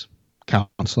is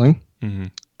counseling.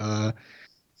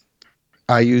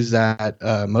 I use that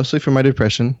mostly for my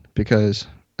depression because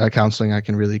counseling I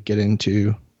can really get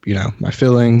into, my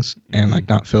feelings and like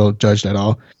not feel judged at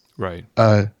all. Right.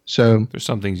 So there's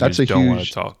some things you just don't want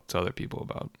to talk to other people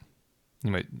about. You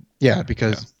might. Yeah,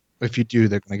 because if you do,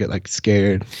 they're going to get like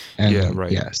scared. And, yeah,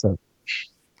 right. Yeah, so.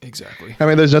 Exactly. I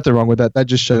mean, there's nothing wrong with that. That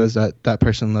just shows that that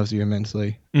person loves you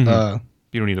immensely. You don't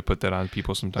need to put that on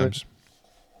people sometimes.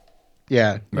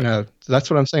 Yeah, right. So that's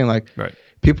what I'm saying. Like, right.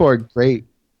 People are great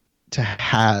to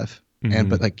have,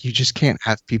 but like you just can't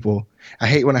have people. I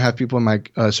hate when I have people in my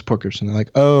support groups and they're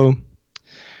like, "Oh,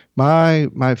 my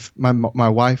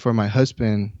wife or my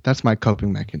husband, that's my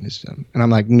coping mechanism." And I'm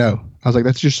like, "No." I was like,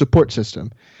 "That's your support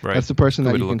system. Right. That's the person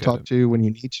that you can talk to when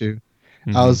you need to."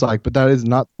 I was like, "But that is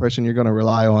not the person you're going to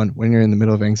rely on when you're in the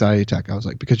middle of anxiety attack." I was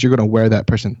like, "Because you're going to wear that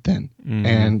person thin."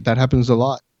 And that happens a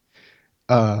lot.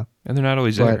 And they're not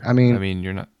always there. I mean,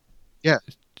 you're not. Yeah.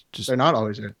 They're not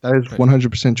always there. That is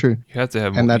 100% true. You have to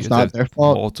have, and that's not their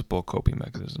fault. Multiple coping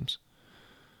mechanisms.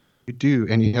 You do,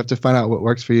 and you have to find out what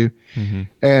works for you.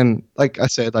 And like I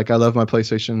said, like I love my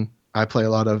PlayStation. I play a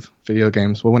lot of video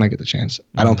games. Well, when I get the chance,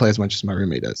 I don't play as much as my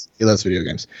roommate does. He loves video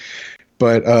games,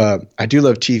 but I do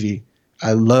love TV.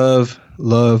 I love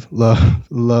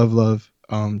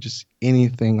just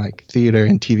anything like theater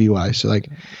and TV wise. So like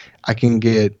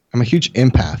I'm a huge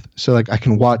empath. So like I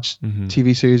can watch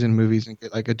TV series and movies and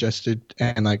get like adjusted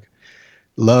and like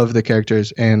love the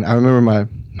characters. And I remember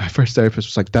my first therapist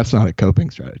was like, "That's not a coping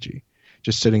strategy.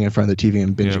 Just sitting in front of the TV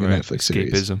and binging a Netflix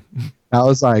series." Escapism. I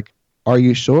was like, "Are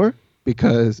you sure?"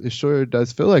 Because it sure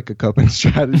does feel like a coping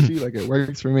strategy. Like it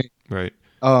works for me. Right.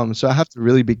 So I have to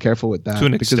really be careful with that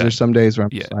because there's some days where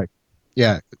I'm just like,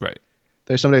 right.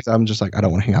 There's some days I'm just like, I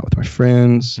don't want to hang out with my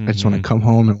friends. I just want to come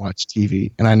home and watch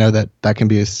TV. And I know that can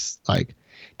be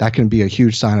a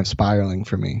huge sign of spiraling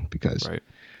for me because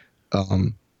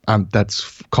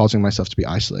that's causing myself to be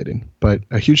isolated. But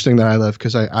a huge thing that I love,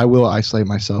 because I will isolate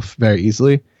myself very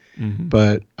easily,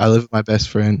 but I live with my best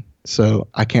friend, so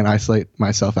I can't isolate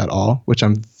myself at all, which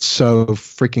I'm so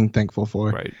freaking thankful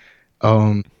for. Right.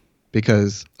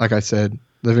 Because like I said,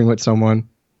 living with someone,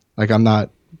 like I'm not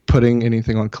putting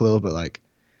anything on Khalil, but like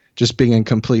just being in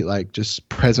complete, like just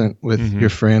present with your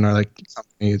friend or like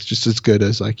something, it's just as good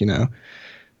as like,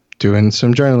 doing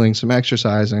some journaling, some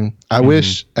exercising. I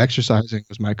wish exercising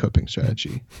was my coping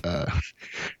strategy.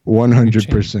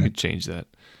 100%. You change that.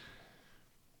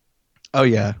 Oh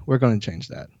yeah, we're going to change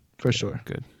that for sure.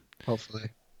 Good. Hopefully.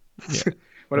 Yeah.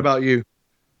 What about you?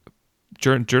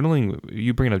 journaling,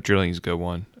 you bringing up journaling is a good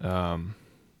one.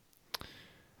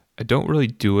 I don't really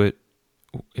do it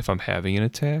if I'm having an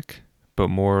attack, but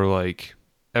more like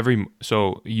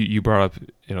so you brought up,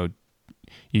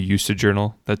 you used to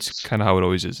journal. That's kind of how it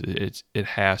always is. It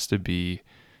has to be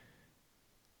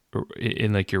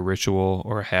in like your ritual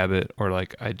or a habit, or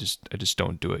like I just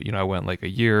don't do it. I went like a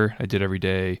year, I did every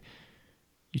day.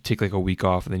 You take like a week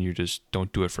off and then you just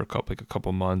don't do it for a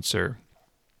couple months, or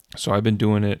so I've been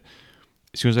doing it.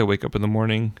 As soon as I wake up in the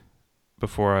morning,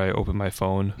 before I open my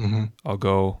phone,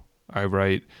 I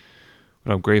write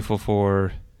what I'm grateful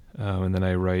for, and then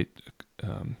I write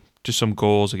just some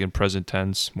goals, again, present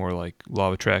tense, more like law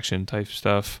of attraction type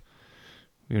stuff.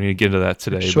 We don't need to get into that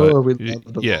today. Sure, but we love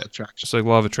the law of attraction. It's like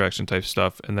law of attraction type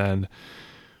stuff, and then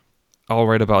I'll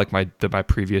write about like my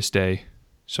previous day.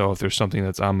 So if there's something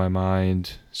that's on my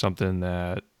mind, something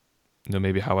that,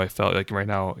 maybe how I felt, like right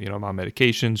now, I'm on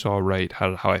medication, so I'll write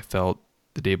how I felt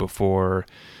the day before,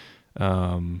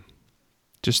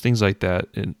 just things like that.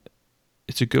 And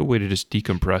it's a good way to just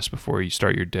decompress before you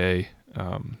start your day.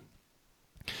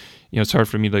 It's hard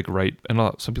for me to like write, and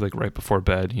some people like right before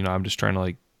bed. I'm just trying to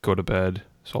like go to bed,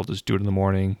 so I'll just do it in the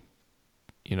morning.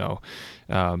 I'll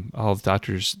have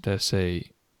doctors that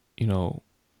say,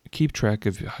 keep track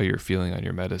of how you're feeling on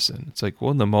your medicine. It's like,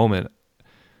 well, in the moment,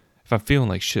 if I'm feeling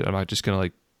like shit, I'm not just going to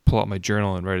like pull out my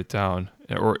journal and write it down.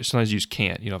 Or sometimes you just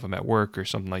can't, if I'm at work or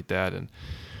something like that, and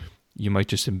you might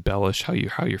just embellish how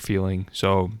you're feeling.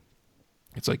 So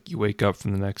it's like you wake up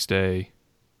from the next day,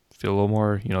 feel a little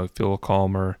more, feel a little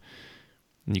calmer,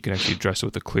 and you can actually address it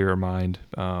with a clearer mind.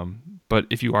 But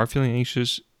if you are feeling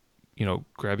anxious,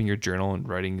 grabbing your journal and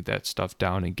writing that stuff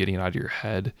down and getting it out of your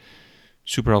head,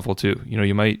 super helpful too.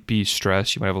 You might be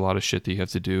stressed, you might have a lot of shit that you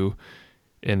have to do,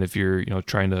 and if you're,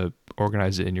 trying to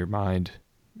organize it in your mind,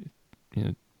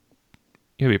 you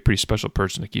gotta be a pretty special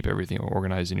person to keep everything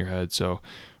organized in your head. So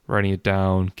writing it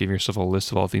down, giving yourself a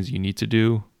list of all the things you need to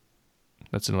do,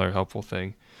 that's another helpful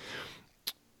thing.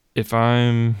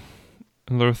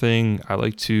 Another thing, I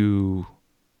like to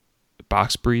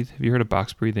box breathe. Have you heard of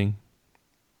box breathing?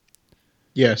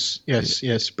 Yes.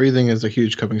 Breathing is a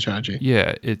huge coping strategy.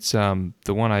 Yeah, it's the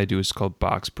one I do is called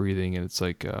box breathing, and it's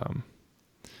like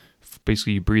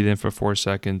basically you breathe in for 4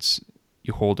 seconds,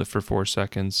 you hold it for 4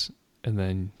 seconds, and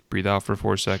then breathe out for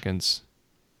 4 seconds,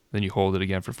 then you hold it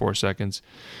again for 4 seconds,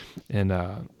 and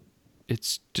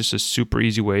it's just a super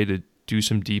easy way to do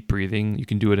some deep breathing. You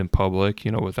can do it in public,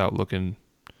 without looking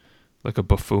like a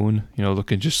buffoon,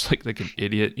 looking just like an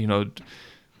idiot,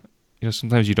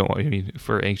 sometimes you don't want, if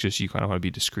we're anxious, you kind of want to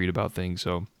be discreet about things.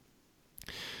 So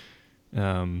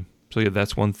yeah,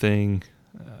 that's one thing.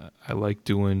 I like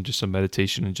doing just some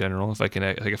meditation in general. If I can,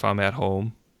 like if I'm at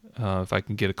home, if I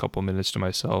can get a couple minutes to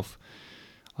myself,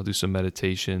 I'll do some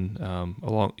meditation,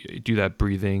 do that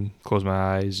breathing, close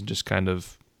my eyes, and just kind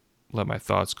of let my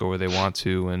thoughts go where they want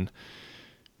to. And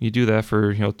you do that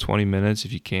for, 20 minutes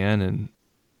if you can, and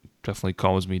definitely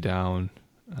calms me down.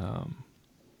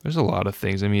 There's a lot of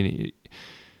things. I mean,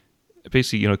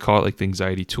 basically, call it like the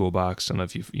anxiety toolbox. I don't know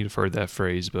if you've heard that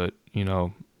phrase, but,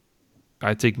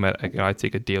 I take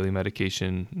a daily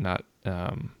medication, not,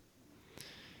 and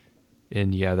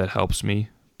yeah, that helps me,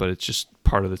 but it's just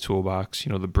part of the toolbox,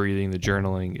 the breathing, the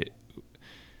journaling.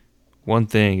 One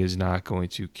thing is not going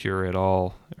to cure it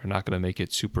all, or not going to make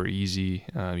it super easy.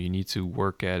 You need to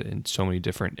work at it in so many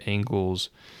different angles,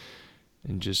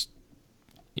 and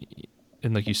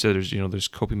like you said, there's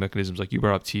coping mechanisms. Like you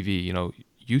brought up TV.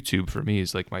 YouTube for me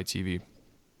is like my TV.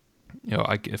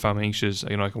 If I'm anxious,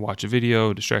 I can watch a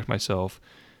video, distract myself,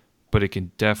 but it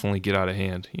can definitely get out of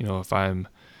hand. If I'm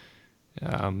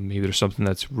maybe there's something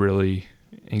that's really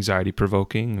anxiety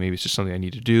provoking, maybe it's just something I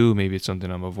need to do, maybe it's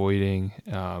something I'm avoiding.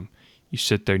 You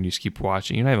sit there and you just keep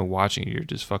watching. You're not even watching it. You're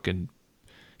just fucking,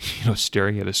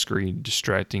 staring at a screen,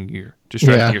 distracting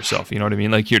yourself. You know what I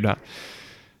mean? Like you're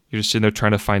just sitting there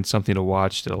trying to find something to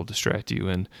watch that'll distract you.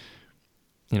 And,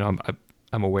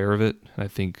 I'm aware of it. And I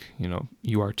think,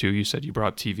 you are too. You said you brought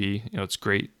up TV. It's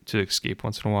great to escape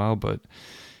once in a while, but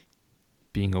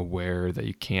being aware that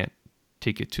you can't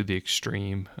take it to the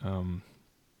extreme.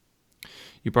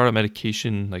 You brought up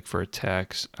medication, like for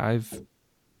attacks. I've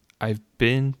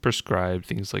been prescribed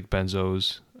things like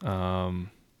benzos,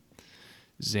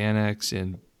 Xanax,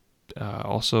 and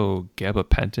also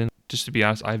gabapentin. Just to be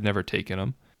honest, I've never taken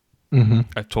them. Mm-hmm.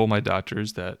 I've told my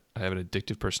doctors that I have an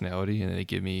addictive personality, and they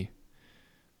give me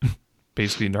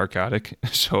basically narcotic.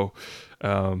 So,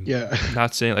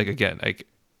 not saying, like, again,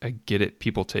 I get it.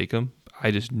 People take them.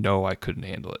 I just know I couldn't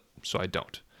handle it, so I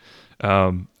don't.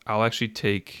 I'll actually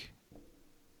take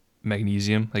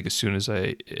magnesium, like as soon as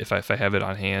if I have it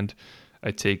on hand.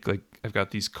 I take I've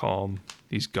got these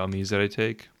gummies that I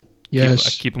take. Yes. I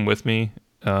keep them with me.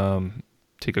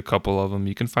 Take a couple of them.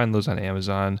 You can find those on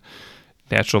Amazon.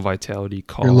 Natural Vitality,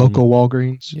 Calm. Your local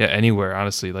Walgreens. Yeah, anywhere,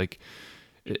 honestly.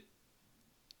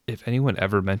 If anyone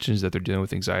ever mentions that they're dealing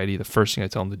with anxiety, the first thing I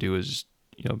tell them to do is,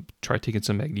 try taking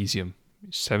some magnesium.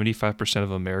 75%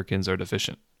 of Americans are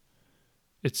deficient.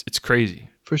 It's crazy.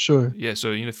 For sure. Yeah,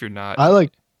 so if you're not,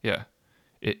 yeah,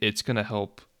 it's gonna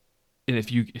help. And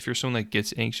if you're someone that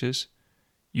gets anxious,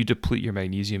 you deplete your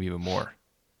magnesium even more.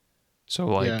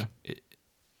 So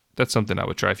that's something I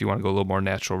would try if you want to go a little more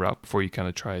natural route before you kind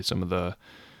of try some of the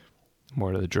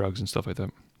more of the drugs and stuff like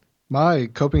that. My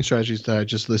coping strategies that I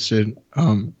just listed,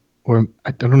 or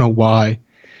I don't know why,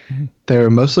 they're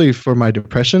mostly for my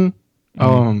depression.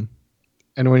 And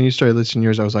when you started listing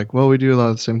yours, I was like, well, we do a lot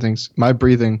of the same things. My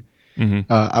breathing,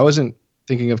 I wasn't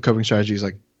thinking of coping strategies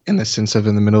like in the sense of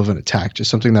in the middle of an attack, just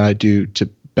something that I do to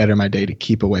better my day to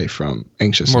keep away from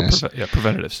anxiousness. More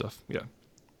preventative stuff. Yeah.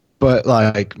 But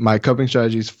like my coping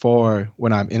strategies for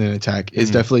when I'm in an attack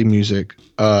is definitely music,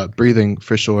 breathing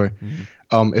for sure.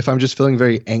 If I'm just feeling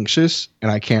very anxious and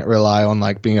I can't rely on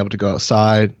like being able to go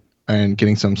outside and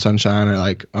getting some sunshine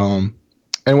or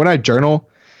and when I journal,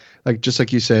 like just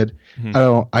like you said,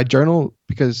 I journal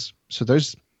because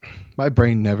my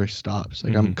brain never stops.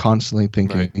 Like I'm constantly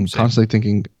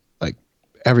thinking like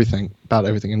everything about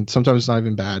everything. And sometimes it's not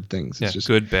even bad things. It's just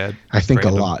good, bad. I think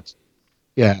random. A lot.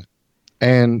 Yeah.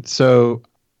 And so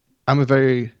I'm a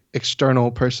very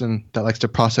external person that likes to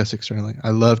process externally.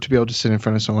 I love to be able to sit in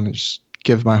front of someone and just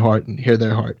give my heart and hear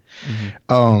their heart.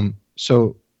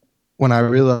 So when I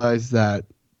realized that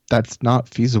that's not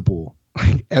feasible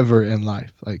ever in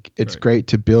life, like it's great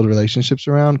to build relationships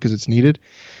around because it's needed,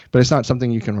 but it's not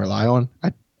something you can rely on.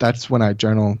 That's when I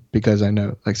journal because I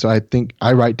know, so I think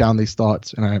I write down these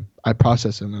thoughts and I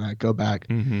process them and I go back.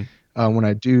 When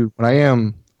I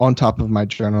am on top of my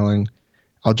journaling,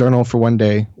 I'll journal for one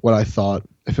day what I thought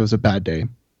if it was a bad day.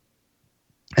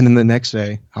 And then the next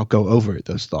day, I'll go over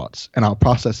those thoughts and I'll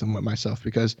process them with myself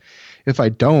because if I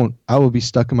don't, I will be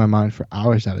stuck in my mind for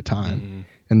hours at a time.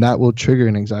 And that will trigger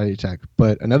an anxiety attack.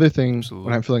 But another thing,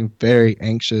 when I'm feeling very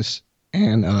anxious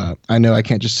and I know I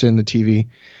can't just sit in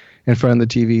front of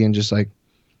the TV and just like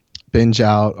binge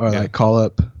out or like call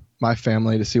up my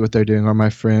family to see what they're doing or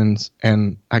my friends,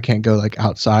 and I can't go like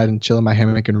outside and chill in my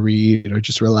hammock and read or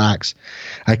just relax.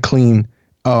 I clean.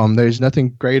 There's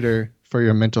nothing greater for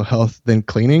your mental health than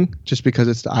cleaning, just because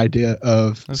it's the idea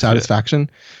of satisfaction.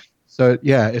 So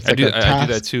yeah, it's I do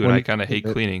that too, and I kind of hate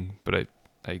cleaning, but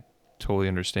I totally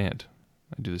understand.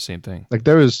 I do the same thing. Like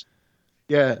there's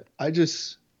a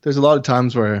lot of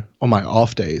times where on my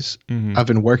off days, I've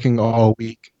been working all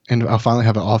week and I'll finally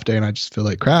have an off day and I just feel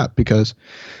like crap because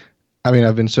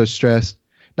I've been so stressed.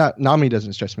 NAMI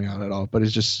doesn't stress me out at all, but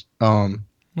it's just I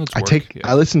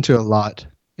listen to a lot.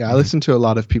 I listen to a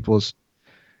lot of people's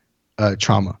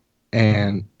trauma,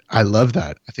 and I love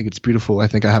that. I think it's beautiful. I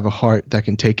think I have a heart that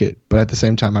can take it, but at the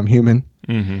same time, I'm human,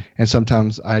 and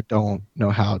sometimes I don't know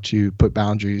how to put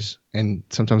boundaries, and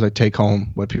sometimes I take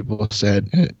home what people said,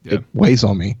 and it weighs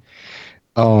on me,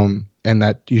 and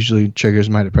that usually triggers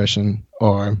my depression,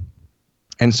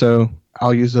 and so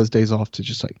I'll use those days off to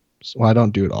just I don't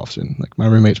do it often. Like my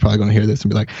roommate's probably going to hear this and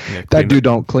be like, that dude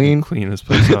don't clean. Clean this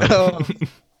place up.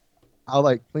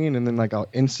 I'll clean and then I'll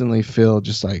instantly feel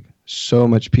just so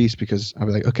much peace because I'll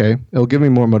be like, okay, it'll give me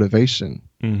more motivation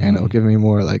and it'll give me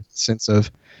more sense of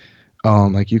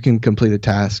you can complete a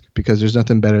task because there's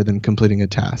nothing better than completing a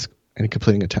task and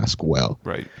completing a task well.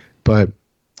 Right. But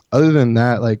other than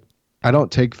that, I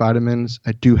don't take vitamins.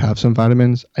 I do have some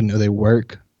vitamins. I know they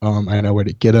work. I know where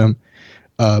to get them.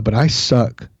 But I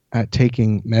suck at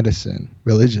taking medicine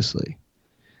religiously.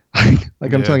 I'm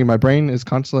telling you, my brain is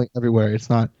constantly everywhere. It's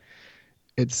not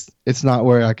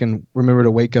where I can remember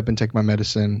to wake up and take my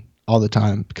medicine all the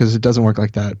time because it doesn't work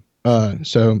like that.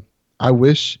 So I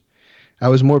wish I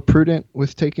was more prudent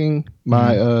with taking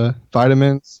my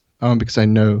vitamins because I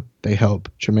know they help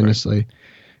tremendously. Right.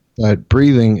 But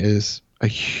breathing is a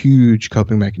huge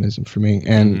coping mechanism for me.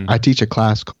 And I teach a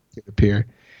class called Peer,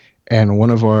 and one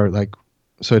of our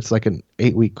so it's an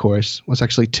 8-week course. Well, it's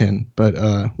actually 10, but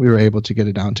we were able to get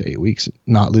it down to 8 weeks,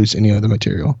 not lose any of the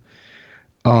material.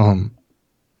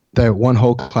 That one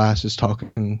whole class is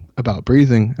talking about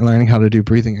breathing and learning how to do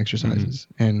breathing exercises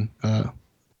and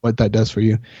what that does for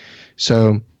you.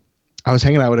 So I was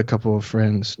hanging out with a couple of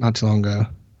friends not too long ago,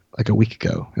 a week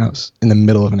ago, and I was in the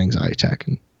middle of an anxiety attack.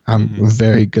 And I'm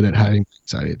very good at hiding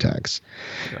anxiety attacks.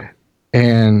 Okay.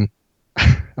 And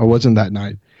I wasn't that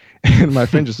night. And my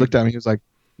friend just looked at me. He was like,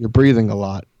 "You're breathing a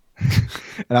lot."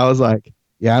 And I was like,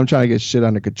 Yeah, I'm trying to get shit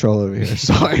under control over here.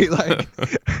 Sorry, like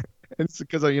it's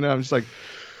because I'm just like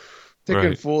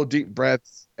taking full deep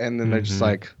breaths, and then they're just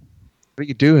like, "What are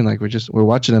you doing? Like we're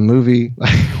watching a movie.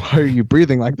 Like why are you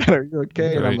breathing like that? Are you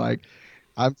okay?" And I'm like,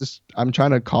 I'm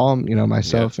trying to calm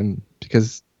myself, and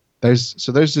because there's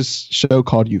this show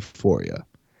called Euphoria.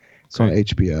 It's on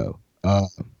HBO.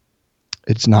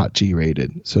 It's not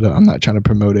G-rated, so I'm not trying to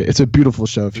promote it. It's a beautiful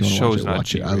show. If you want to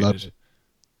watch it, I love it.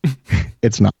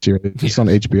 It's not G-rated. It's on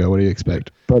HBO. What do you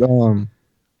expect? But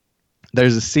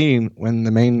there's a scene when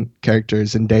the main character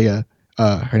Zendaya,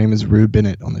 her name is Rue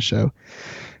Bennett on the show.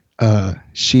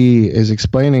 She is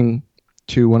explaining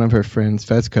to one of her friends,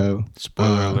 Fezco.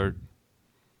 Spoiler alert.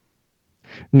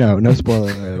 No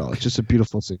spoiler alert at all. It's just a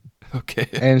beautiful scene. Okay.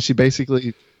 And she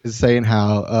basically is saying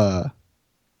how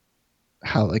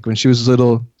like when she was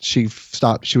little, she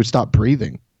would stop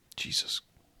breathing. Jesus.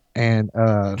 And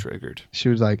triggered. She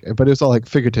was like, but it was all like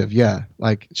figurative. Yeah,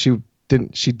 like she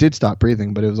did stop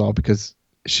breathing, but it was all because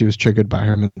she was triggered by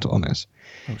her mental illness.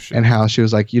 Oh, shit. And how she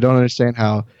was like, you don't understand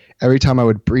how every time I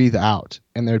would breathe out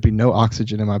and there'd be no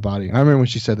oxygen in my body. And I remember when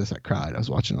she said this, I cried. I was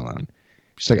watching alone.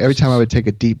 She's like, every time I would take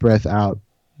a deep breath out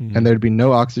and there'd be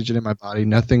no oxygen in my body,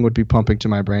 nothing would be pumping to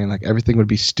my brain, like everything would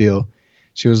be still.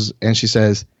 She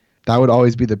says that would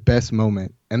always be the best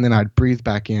moment, and then I'd breathe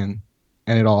back in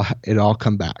and it all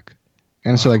come back.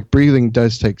 And so like breathing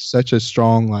does take such a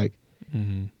strong, like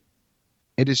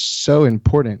it is so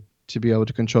important to be able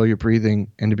to control your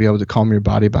breathing and to be able to calm your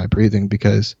body by breathing,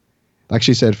 because like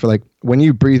she said, for like when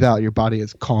you breathe out, your body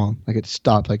is calm, like it's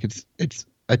stopped, like it's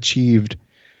achieved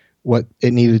what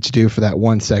it needed to do for that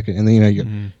 1 second, and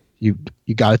then you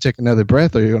got to take another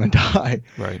breath or you're gonna die.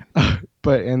 Right.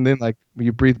 And then like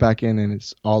you breathe back in and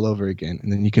it's all over again,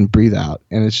 and then you can breathe out,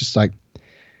 and it's just like,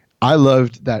 I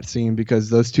loved that scene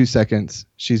because those 2 seconds,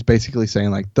 she's basically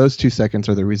saying like those 2 seconds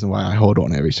are the reason why I hold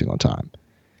on every single time.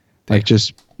 Like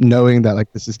just knowing that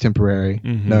like this is temporary,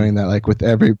 knowing that like with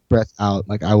every breath out,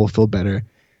 like I will feel better,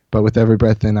 but with every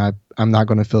breath in, I'm not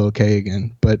going to feel okay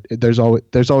again. But there's always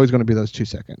going to be those 2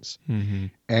 seconds,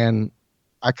 and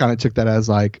I kind of took that as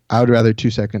like I would rather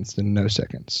 2 seconds than no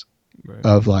seconds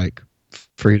of like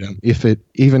freedom,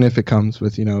 even if it comes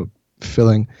with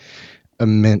feeling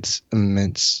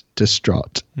immense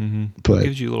distraught. But it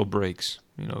gives you little breaks.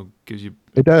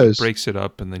 It does breaks it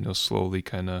up, and then you'll slowly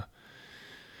kind of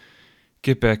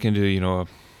get back into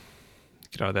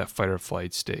get out of that fight or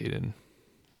flight state. And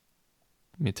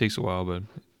I mean, it takes a while, but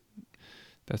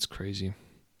that's crazy,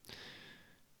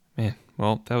 man.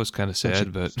 Well, that was kind of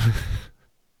sad, but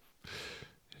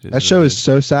that show is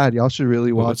so sad. Y'all should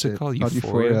really watch what's it called?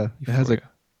 Euphoria. It has like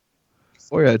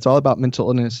Euphoria. It's all about mental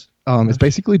illness. It's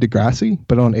basically Degrassi,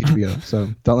 but on HBO. So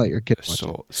don't let your kid watch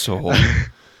it. So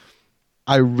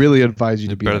I really advise you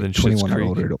to be better than 21 or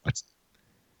older to watch it.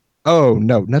 Oh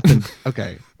no, nothing.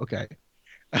 Okay.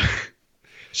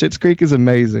 Schitt's Creek is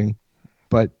amazing,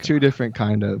 but two different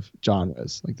kind of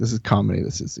genres. Like this is comedy,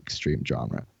 this is extreme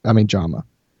drama.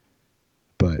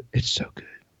 But it's so good.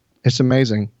 It's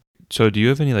amazing. So do you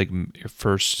have any like your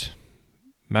first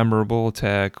memorable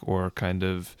attack, or kind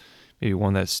of maybe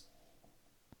one that's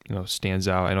stands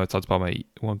out? I know I talked about my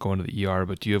one going to the ER,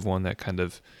 but do you have one that kind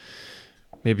of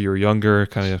maybe you're younger,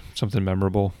 kind of something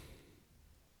memorable?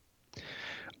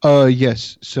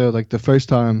 Yes. So like the first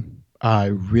time I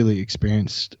really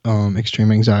experienced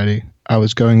extreme anxiety, I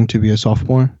was going to be a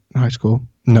sophomore in high school.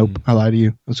 Nope, I lied to you.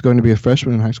 I was going to be a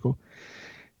freshman in high school,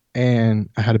 and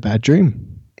I had a bad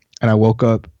dream, and I woke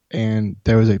up and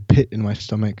there was a pit in my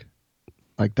stomach,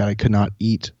 like that I could not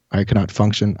eat, I could not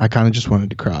function. I kind of just wanted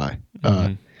to cry.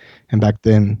 And back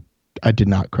then I did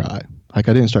not cry. Like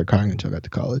I didn't start crying until I got to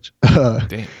college.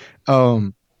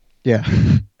 Damn. Yeah.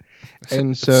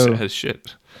 And so sad as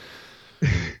shit.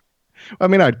 I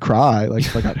mean, I'd cry like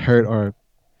if I got hurt or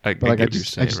I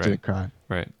just didn't cry.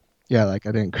 Right. Yeah, like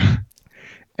I didn't cry.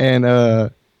 And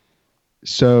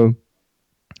so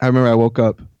I remember I woke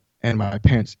up and my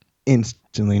parents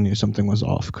instantly knew something was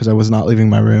off because I was not leaving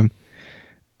my room.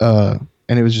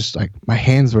 And it was just like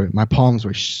my palms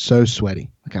were so sweaty.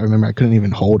 Like I remember I couldn't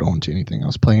even hold on to anything. I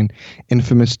was playing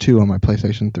Infamous 2 on my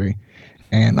PlayStation 3.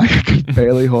 And like, I could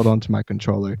barely hold on to my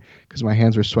controller because my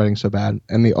hands were sweating so bad.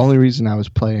 And the only reason I was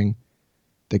playing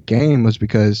the game was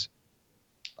because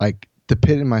like the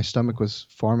pit in my stomach was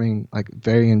forming like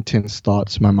very intense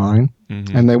thoughts in my mind.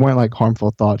 And they weren't like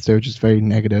harmful thoughts. They were just very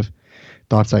negative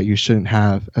thoughts that you shouldn't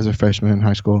have as a freshman in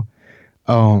high school.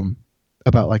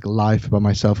 About like life, about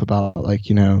myself, about like,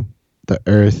 the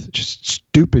earth, just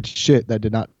stupid shit that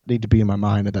did not need to be in my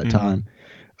mind at that time.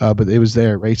 But it was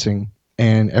there racing.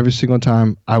 And every single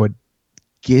time I would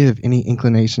give any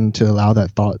inclination to allow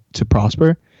that thought to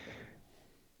prosper,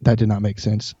 that did not make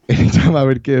sense. Anytime I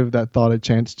would give that thought a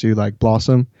chance to like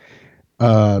blossom,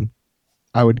 uh,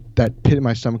 that pit in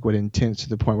my stomach would intense to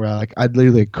the point where I'd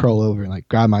literally curl over and like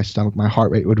grab my stomach. My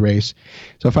heart rate would race.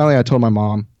 So finally, I told my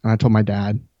mom and I told my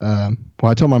dad. Well,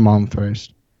 I told my mom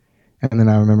first, and then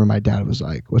I remember my dad was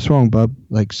like, "What's wrong, bub?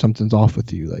 Like something's off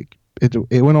with you." Like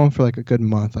it went on for like a good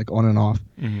month, like on and off.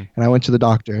 Mm-hmm. And I went to the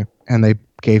doctor, and they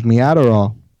gave me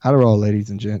Adderall. Adderall, ladies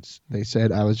and gents. They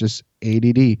said I was just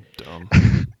ADD. Dumb.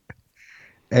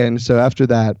 And so after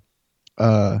that,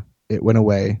 it went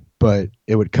away, but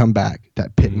it would come back,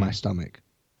 that pit in my stomach,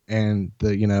 and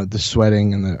the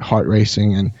sweating and the heart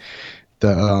racing and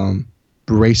the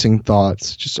racing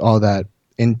thoughts, just all that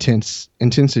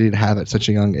intensity to have at such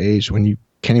a young age when you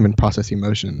can't even process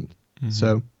emotion. Mm-hmm.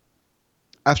 So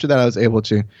after that, I was able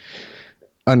to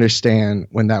understand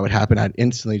when that would happen. I'd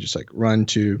instantly just like run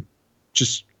to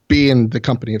just be in the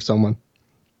company of someone.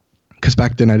 Because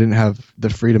back then I didn't have the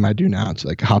freedom I do now to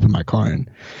like hop in my car and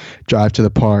drive to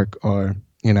the park or,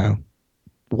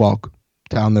 walk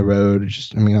down the road.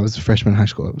 I was a freshman in high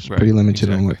school. It was pretty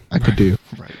limited on what I could do.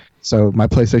 Right. So my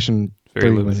PlayStation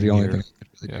 3 was the only here. thing I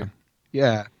could really do.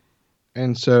 Yeah.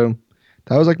 And so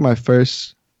that was like my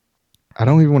first, I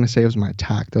don't even want to say it was my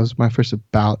attack. That was my first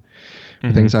bout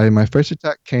with anxiety. My first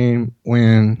attack came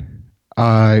when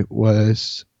I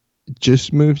was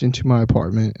just moved into my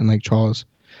apartment in Lake Charles.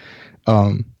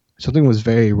 Something was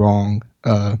very wrong.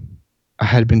 I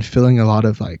had been feeling a lot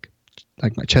of like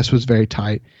my chest was very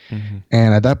tight. Mm-hmm.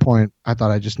 And at that point I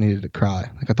thought I just needed to cry.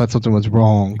 Like I thought something was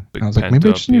wrong. And I was like, maybe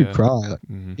I just need to cry. Like,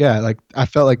 yeah. Like I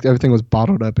felt like everything was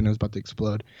bottled up and it was about to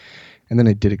explode. And then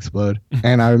it did explode.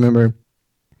 And I remember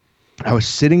I was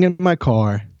sitting in my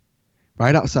car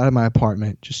right outside of my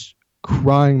apartment, just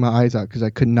crying my eyes out because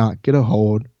I could not get a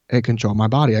hold and control my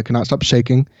body. I could not stop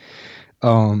shaking.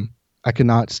 I could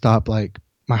not stop, like,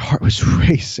 my heart was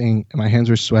racing, and my hands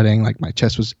were sweating, like, my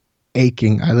chest was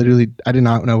aching. I did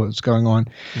not know what was going on.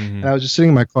 Mm-hmm. And I was just sitting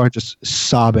in my car just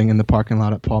sobbing in the parking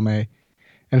lot at Paul May.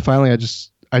 And finally, I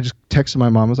just texted my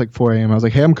mom. It was like 4 a.m. I was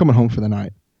like, hey, I'm coming home for the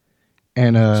night.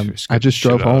 And I just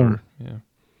drove home. Yeah.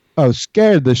 I was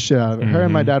scared the shit out of it. Mm-hmm. Her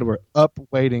and my dad were up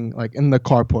waiting, like, in the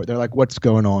carport. They're like, what's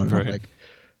going on? Right. I'm like,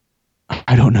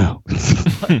 I don't know.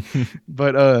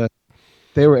 But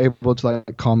they were able to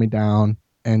like calm me down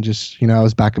and just, I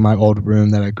was back in my old room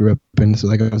that I grew up in. So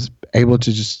like I was able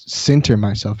to just center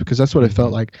myself because that's what it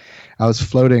felt like. I was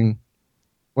floating.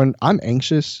 When I'm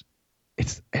anxious,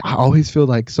 I always feel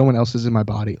like someone else is in my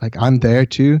body. Like I'm there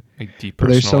too, like depersonalized. But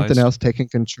there's something else taking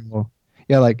control.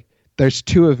 Yeah. Like there's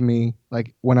two of me.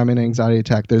 Like when I'm in an anxiety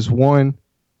attack, there's one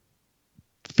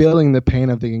feeling the pain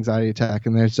of the anxiety attack.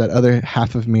 And there's that other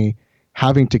half of me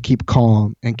having to keep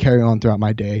calm and carry on throughout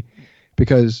my day.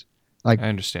 Because like I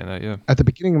understand that, yeah. At the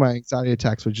beginning of my anxiety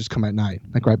attacks would just come at night,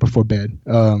 like right before bed,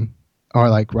 or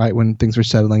like right when things were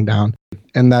settling down.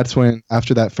 And that's when,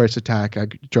 after that first attack, I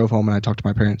drove home and I talked to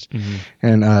my parents,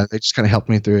 and they just kind of helped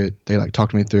me through it. They like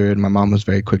talked me through it, and my mom was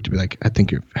very quick to be like, "I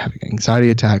think you're having an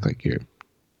anxiety attack,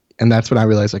 And that's when I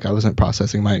realized like I wasn't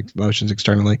processing my emotions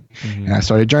externally, and I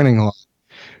started journaling a lot.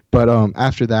 But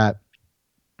after that,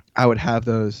 I would have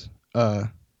those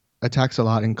attacks a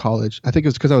lot in college. I think it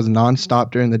was because I was nonstop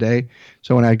during the day.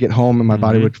 So when I'd get home and my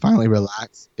body would finally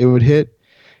relax, it would hit.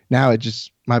 Now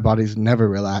my body's never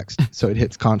relaxed. So it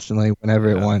hits constantly whenever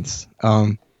it wants.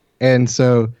 And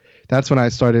so that's when I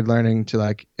started learning to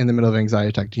like in the middle of anxiety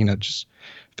attack, just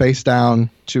face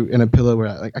down in a pillow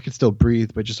where I could still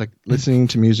breathe, but just like listening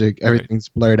to music, everything's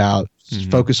blurred out. Just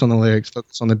focus on the lyrics,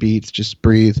 focus on the beats, just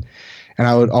breathe. And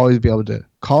I would always be able to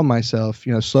calm myself,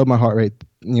 slow my heart rate,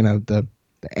 the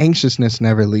anxiousness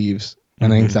never leaves.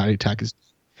 An anxiety attack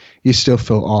you still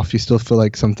feel off. You still feel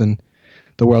like the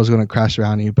world's going to crash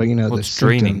around you. But the it's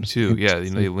draining too. Yeah,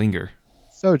 they linger.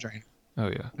 So draining. Oh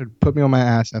yeah. It put me on my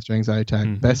ass after anxiety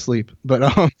attack. Best sleep. But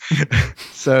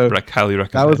so highly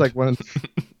recommend. That was like one.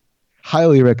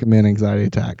 Highly recommend anxiety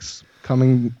attacks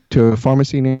coming to a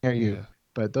pharmacy near you. Yeah.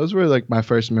 But those were like my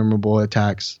first memorable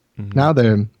attacks. Now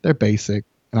they're basic,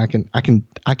 and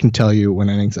I can tell you when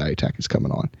an anxiety attack is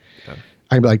coming on. Yeah.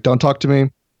 I'd be like, don't talk to me.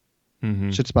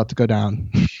 Shit's about to go down.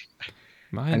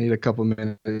 I need a couple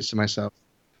minutes to myself.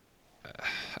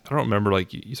 I don't remember,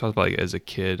 like, you talked about, like, as a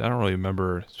kid. I don't really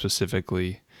remember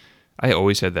specifically. I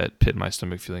always had that pit in my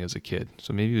stomach feeling as a kid.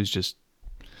 So maybe it was just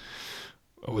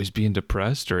always being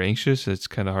depressed or anxious. It's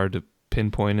kind of hard to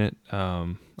pinpoint it.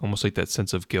 Almost like that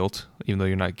sense of guilt, even though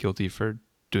you're not guilty for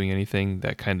doing anything,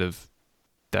 that kind of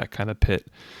pit.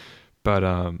 But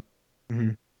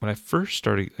when I first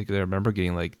started, like, I remember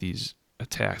getting like these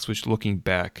attacks, which looking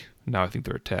back Now I think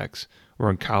they're attacks. Or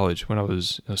in college when I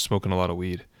was smoking a lot of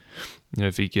weed.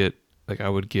 If you get I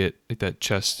would get like that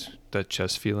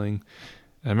chest feeling.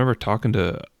 And I remember talking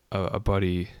to a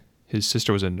buddy. His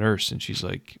sister was a nurse, and she's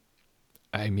like,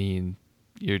 I mean,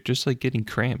 you're just like getting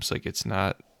cramps. Like it's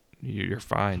not, you're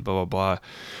fine, blah, blah, blah.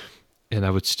 And I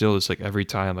would still, it's like every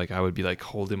time, like I would be like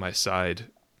holding my side,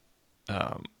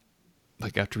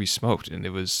 like after we smoked, and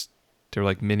there were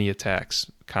like mini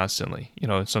attacks constantly,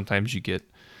 and sometimes you get,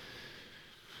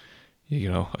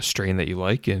 a strain that you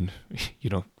like and you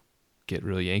don't get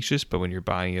really anxious, but when you're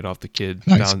buying it off the kid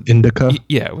down indica.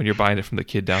 Yeah, when you're buying it from the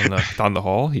kid down the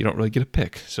hall, you don't really get a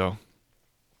pick. So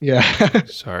yeah.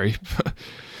 Sorry.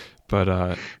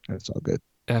 But that's all good.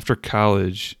 After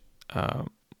college,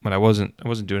 when I wasn't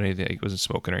doing anything, I wasn't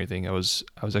smoking or anything. I was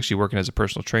actually working as a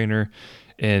personal trainer,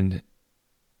 and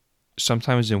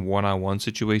sometimes in one-on-one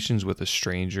situations with a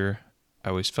stranger, I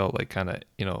always felt like kind of,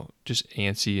 just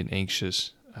antsy and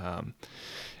anxious.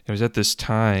 It was at this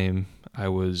time I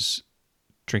was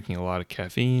drinking a lot of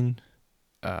caffeine.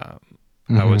 I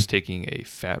was taking a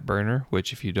fat burner,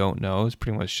 which if you don't know is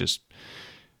pretty much just,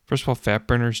 first of all, fat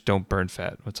burners don't burn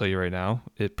fat. I'll tell you right now,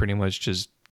 it pretty much just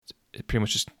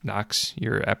knocks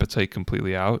your appetite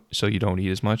completely out, so you don't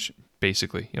eat as much.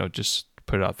 Basically, just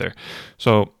put it out there.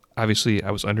 So obviously,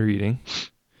 I was under eating.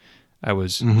 I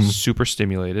was super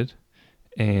stimulated,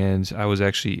 and I was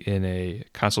actually in a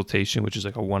consultation, which is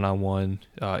like a one-on-one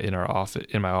in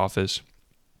my office.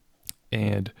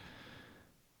 And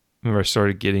I remember I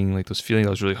started getting like those feelings. I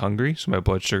was really hungry, so my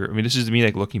blood sugar. I mean, this is me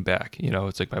like looking back.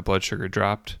 It's like my blood sugar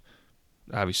dropped.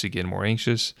 Obviously, getting more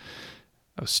anxious.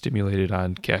 I was stimulated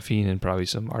on caffeine and probably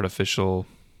some artificial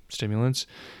stimulants,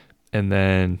 and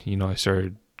then I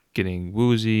started getting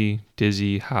woozy,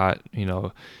 dizzy, hot.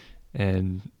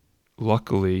 And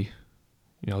luckily,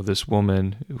 this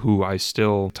woman who I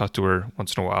still talk to her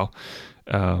once in a while,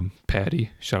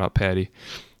 Patty. Shout out Patty.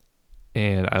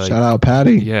 And shout out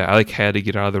Patty. Yeah, I had to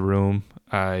get out of the room.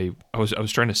 I was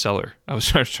trying to sell her. I was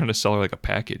trying to sell her like a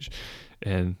package,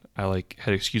 and I had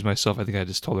to excuse myself. I think I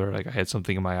just told her I had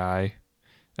something in my eye.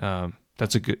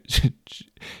 That's a good.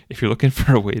 If you're looking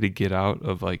for a way to get out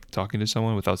of talking to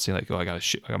someone without saying oh, I'm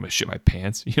gonna shit my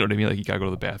pants. You know what I mean? You gotta go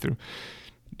to the bathroom.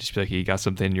 Just be like, hey, you got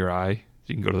something in your eye.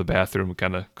 You can go to the bathroom and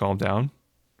kind of calm down.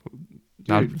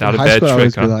 Dude, not a bad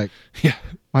trick, huh? Be like, yeah,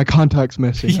 my contact's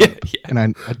missing, and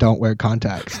I don't wear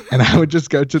contacts, and I would just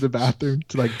go to the bathroom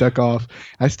to duck off.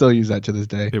 I still use that to this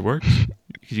day. It works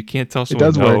because you can't tell someone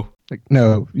it does work.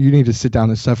 No, you need to sit down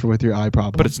and suffer with your eye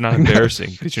problem. But it's not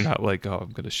embarrassing because you're not oh, I'm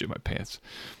gonna shit my pants.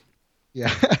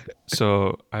 Yeah.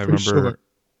 So I remember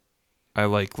I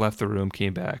left the room,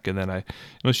 came back, and then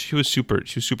she was super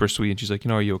sweet, and she's like,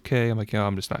 are you okay? I'm like,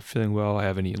 I'm just not feeling well. I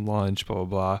haven't eaten lunch, blah, blah,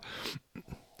 blah.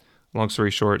 Long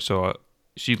story short, so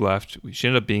she left. She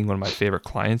ended up being one of my favorite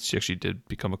clients. She actually did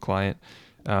become a client.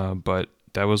 But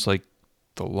that was the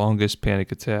longest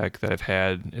panic attack that I've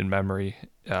had in memory.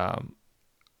 I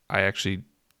actually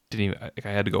didn't even, I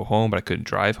had to go home, but I couldn't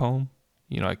drive home.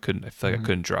 I felt like I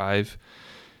couldn't drive.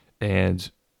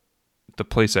 And the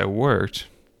place I worked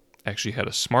actually had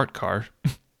a smart car. I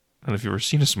don't know if you've ever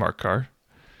seen a smart car.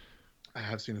 I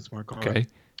have seen a smart car. Okay.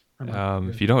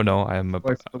 If you don't know, I am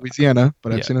from Louisiana,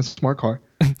 but I've seen a smart car.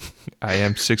 I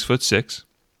am 6'6",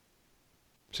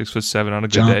 6'7" on a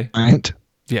good day. Giant.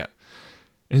 Yeah,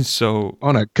 and so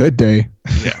on a good day,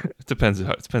 yeah, it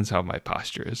depends how my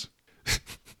posture is.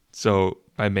 So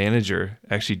my manager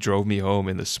actually drove me home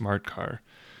in the smart car,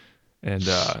 and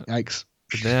yikes!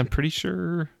 Then I'm pretty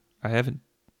sure I haven't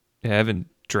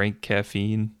drank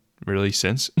caffeine really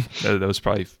since. That was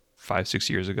probably 5-6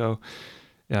 years ago.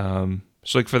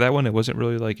 So for that one, it wasn't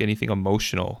really anything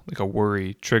emotional, a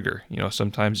worry trigger.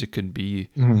 Sometimes it could be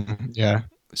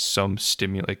some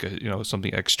stimulate,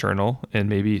 something external, and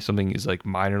maybe something is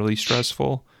minorly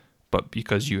stressful, but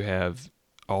because you have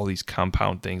all these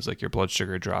compound things like your blood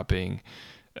sugar dropping,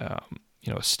 a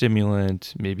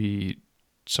stimulant, maybe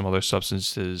some other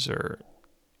substances, or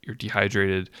you're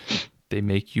dehydrated, they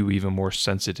make you even more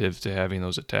sensitive to having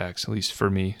those attacks, at least for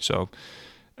me. So,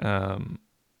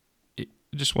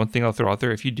 just one thing I'll throw out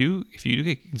there: if you do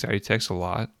get anxiety attacks a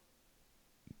lot,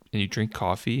 and you drink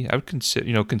coffee, I would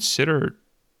consider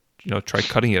try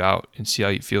cutting it out and see how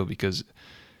you feel, because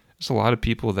there's a lot of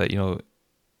people that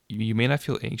you may not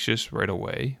feel anxious right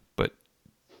away, but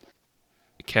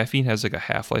caffeine has a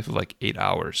half-life of 8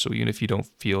 hours. So even if you don't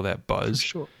feel that buzz,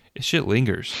 sure, it shit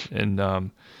lingers, and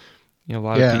a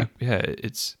lot of people,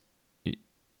 it's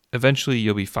eventually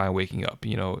you'll be fine waking up.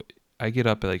 I get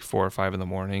up at 4 or 5 in the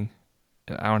morning.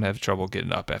 And I don't have trouble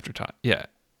getting up after time. Yeah.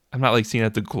 I'm not saying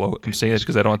that to gloat. I'm saying that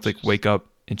because I don't have to wake up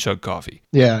and chug coffee.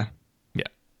 Yeah. Yeah.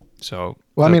 So.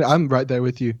 Well, I mean, I'm right there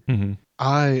with you.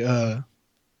 Mm-hmm.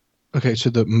 Okay, so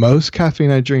the most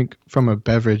caffeine I drink from a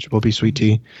beverage will be sweet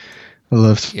tea. I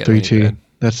love sweet tea.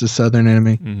 That's the Southern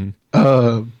enemy.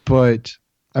 Mm-hmm. But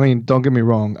I mean, don't get me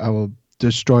wrong. I will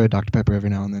destroy a Dr. Pepper every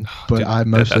now and then. But dude, I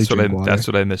mostly drink water. That's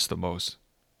what I miss the most.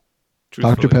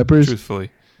 Dr. Peppers.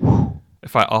 Truthfully,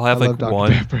 if I'll have like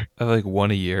one, I have like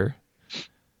one a year.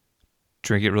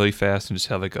 Drink it really fast and just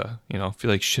have like a, feel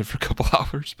like shit for a couple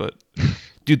hours. But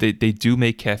dude, they do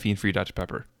make caffeine-free Dr.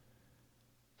 Pepper.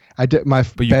 I did.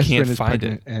 But you can't find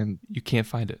it, and you can't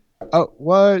find it. Oh,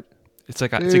 what? It's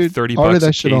like $30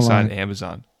 a case on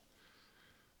Amazon.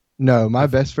 No, my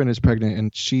best friend is pregnant,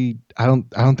 and I don't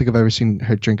think I've ever seen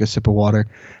her drink a sip of water.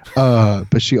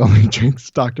 But she only drinks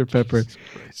Dr. Pepper.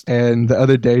 And the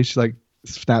other day, she like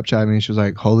Snapchat me, and she was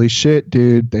like, "Holy shit,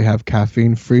 dude! They have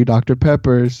caffeine-free Dr.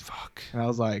 Peppers." Fuck. And I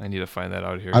was like, I need to find that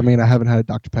out here. I mean, I haven't had a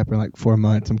Dr. Pepper in like 4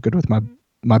 months. I'm good with my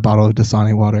bottle of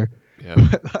Dasani water. Yeah.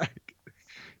 But like,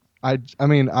 I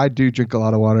mean, I do drink a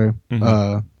lot of water.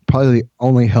 Mm-hmm. Probably the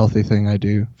only healthy thing I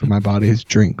do for my body is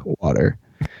drink water.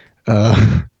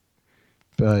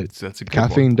 But that's a good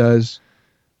caffeine one. does.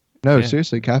 No, yeah.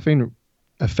 Seriously, caffeine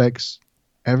affects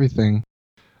everything.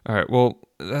 All right. Well,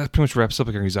 that pretty much wraps up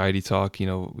like our anxiety talk.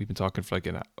 We've been talking for like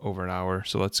over an hour,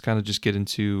 so let's kind of just get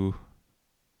into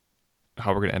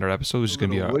how we're gonna end our episode. Which is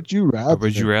gonna be would you rather?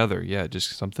 Would you rather? Yeah,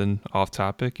 just something off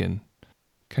topic and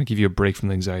kind of give you a break from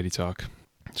the anxiety talk.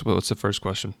 So, what's the first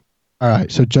question? All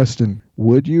right. So, Justin,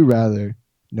 would you rather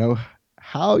know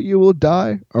how you will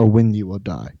die or when you will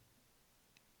die?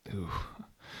 Ooh.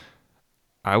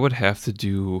 I would have to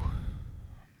do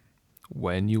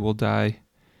when you will die.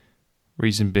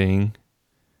 Reason being,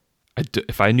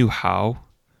 if I knew how,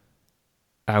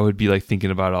 I would be like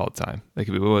thinking about it all the time. Like,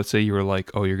 let's say you were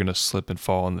like, "Oh, you're gonna slip and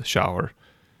fall in the shower."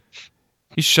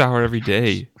 You shower every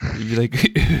day. You'd be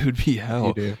like, it would be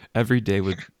hell. Every day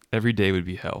would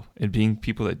be hell. And being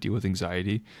people that deal with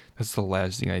anxiety, that's the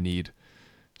last thing I need.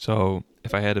 So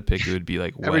if I had to pick, it would be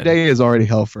like every day is already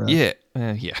hell for us. Yeah,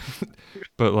 yeah.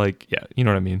 But like, yeah, you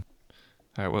know what I mean.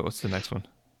 All right, what's the next one?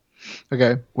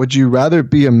 Okay. Would you rather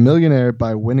be a millionaire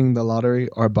by winning the lottery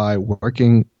or by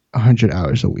working 100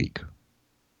 hours a week?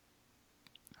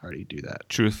 How do you do that?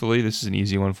 Truthfully, this is an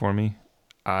easy one for me.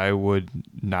 I would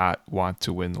not want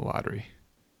to win the lottery.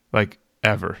 Like,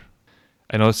 ever.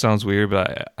 I know it sounds weird,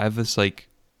 but I have this like,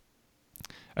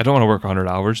 I don't want to work 100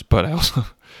 hours, but I also,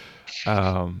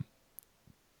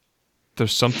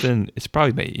 there's something, it's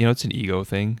probably, it's an ego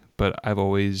thing, but I've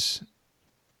always,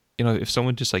 if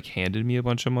someone just like handed me a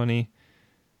bunch of money,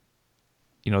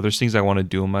 there's things I want to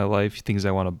do in my life, things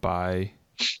I want to buy.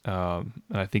 And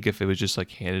I think if it was just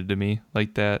like handed to me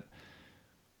like that,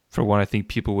 for one, I think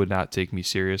people would not take me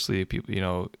seriously.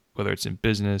 People, whether it's in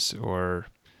business or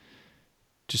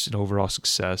just an overall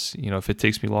success. If it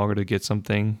takes me longer to get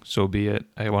something, so be it.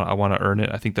 I want to earn it.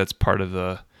 I think that's part of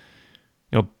the,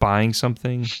 buying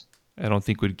something. I don't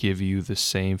think would give you the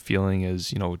same feeling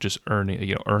as just earning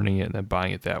it and then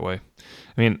buying it that way.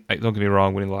 I mean, don't get me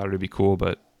wrong, winning the lottery would be cool,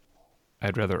 but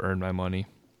I'd rather earn my money.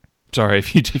 Sorry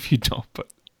if you don't,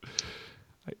 but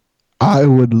I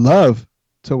would love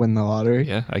to win the lottery.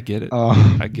 Yeah, I get it.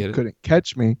 I get it. Couldn't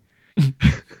catch me.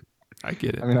 I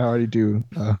get it. I mean, I already do.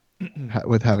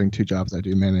 With having 2 jobs, I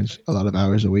do manage a lot of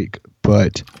hours a week.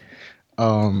 But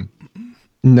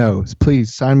no,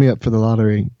 please sign me up for the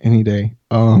lottery any day.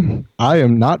 I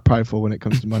am not prideful when it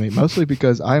comes to money, mostly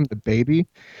because I am the baby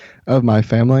of my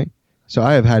family. So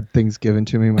I have had things given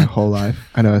to me my whole life.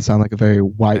 I know I sound like a very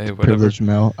white, privileged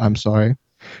male. I'm sorry.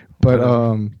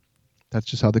 But that's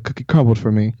just how the cookie crumbled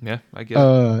for me. Yeah, I get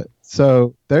it.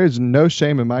 So there's no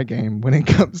shame in my game when it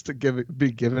comes to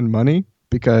be given money,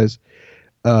 because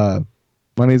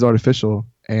money is artificial.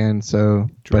 And so,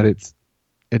 True. But it's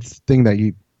a thing that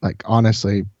you, like,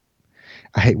 honestly,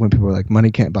 I hate when people are like,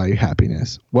 money can't buy you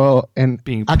happiness. Well, in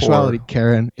Being actuality, poor.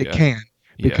 Karen, it can.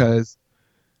 Because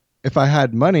if I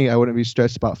had money, I wouldn't be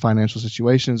stressed about financial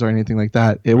situations or anything like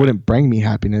that. It wouldn't bring me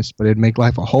happiness, but it'd make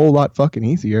life a whole lot fucking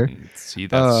easier. See,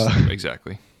 that's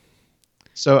exactly.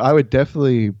 So I would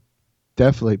definitely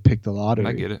pick the lottery.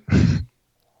 I get it.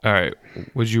 All right.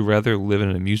 Would you rather live in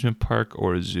an amusement park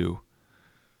or a zoo?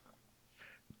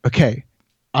 Okay.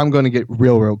 I'm going to get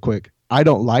real quick. I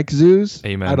don't like zoos.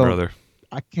 Amen, brother.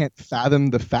 I can't fathom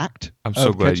the fact of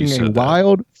catching a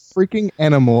wild freaking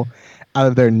animal out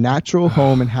of their natural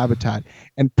home and habitat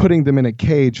and putting them in a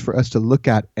cage for us to look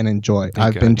at and enjoy.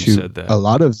 I've been to a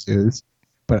lot of zoos,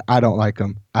 but I don't like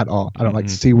them at all. I don't like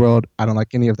SeaWorld. I don't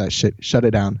like any of that shit. Shut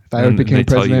it down. If I ever became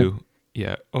president.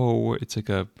 It's like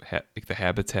the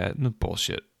habitat and the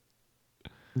bullshit.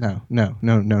 No,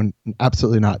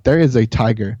 absolutely not. There is a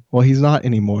tiger. Well, he's not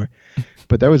anymore,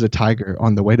 but there was a tiger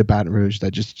on the way to Baton Rouge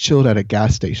that just chilled at a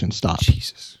gas station stop.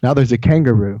 Jesus. Now there's a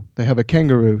kangaroo. They have a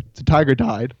kangaroo. The tiger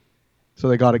died, so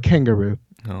they got a kangaroo.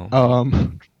 Oh.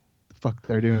 The fuck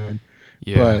they're doing.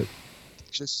 Yeah. But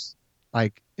just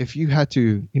like if you had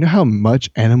to, you know how much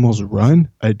animals run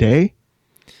a day?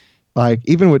 Like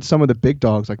even with some of the big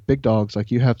dogs,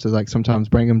 like you have to like sometimes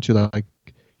bring them to like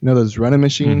those running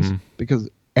machines because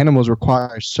animals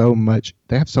require so much.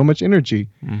 They have so much energy.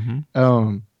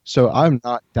 So I'm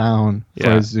not down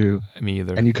for a zoo. Me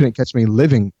either. And you couldn't catch me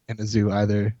living in a zoo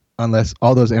either, unless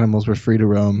all those animals were free to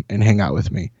roam and hang out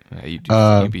with me. Yeah,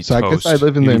 you'd be so toast. I guess I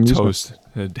live in the amusement. Toast.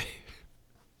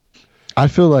 I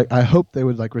feel like I hope they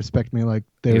would like respect me like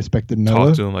they respected Noah.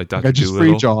 Talk to him like Dr. I just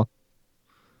Dolittle. freed y'all.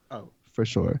 Oh, for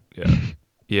sure. Yeah,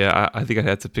 yeah. I think I'd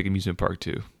have to pick amusement park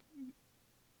too.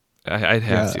 I'd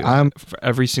have to. For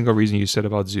every single reason you said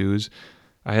about zoos,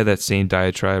 I had that same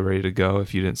diatribe ready to go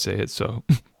if you didn't say it. So.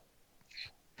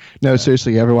 No,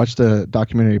 seriously. You ever watched the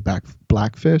documentary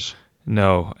Blackfish?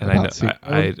 No, and I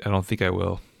don't think I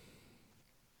will.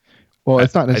 Well,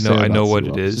 it's not necessarily. I know what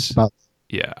it is. is.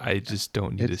 Yeah, I just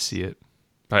don't need to see it.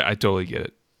 I totally get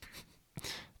it.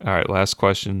 All right, last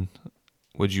question.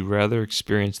 Would you rather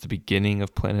experience the beginning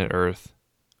of planet Earth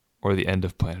or the end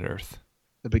of planet Earth?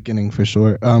 The beginning for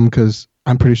sure. Because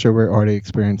I'm pretty sure we're already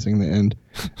experiencing the end.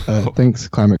 Thanks,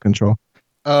 climate control.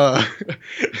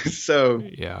 So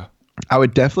yeah, I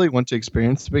would definitely want to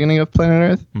experience the beginning of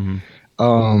planet Earth.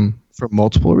 For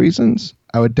multiple reasons.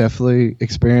 I would definitely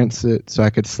experience it so I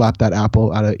could slap that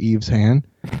apple out of Eve's hand.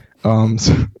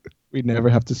 So we'd never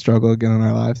have to struggle again in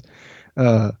our lives.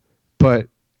 But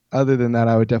other than that,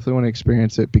 I would definitely want to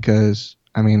experience it because,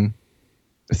 I mean,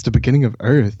 it's the beginning of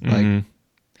Earth. Like,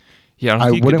 yeah,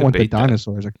 I wouldn't want the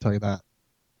dinosaurs. I can tell you that.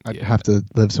 I'd have to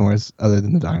live somewhere other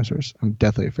than the dinosaurs. I'm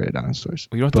definitely afraid of dinosaurs.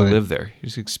 Well, you don't have to live there. You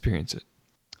just experience it.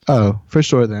 Oh, for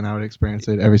sure. Then I would experience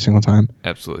it every single time.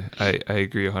 Absolutely. I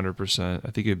agree 100%.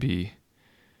 I think it'd be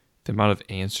the amount of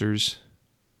answers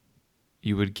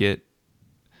you would get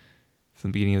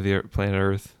from the beginning of the planet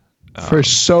Earth. For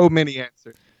so many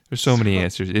answers. There's so many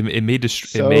answers. It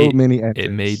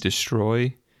may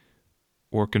destroy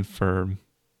or confirm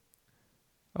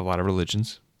a lot of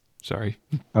religions. Sorry.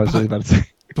 I was really about to say.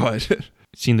 But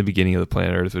seeing the beginning of the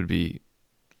planet Earth would be,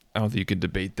 I don't think you could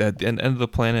debate that. The end of the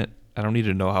planet, I don't need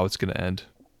to know how it's going to end.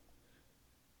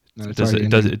 No,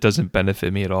 it doesn't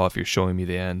benefit me at all if you're showing me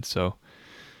the end. So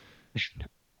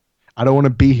I don't want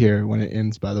to be here when it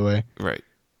ends, by the way. Right.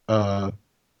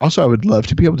 Also, I would love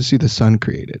to be able to see the sun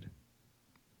created.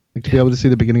 Like to be able to see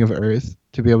the beginning of Earth,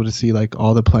 to be able to see like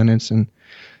all the planets and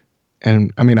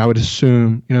I mean, I would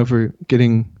assume, if we're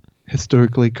getting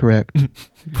historically correct,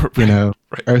 right.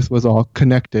 Earth was all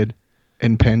connected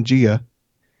in Pangea.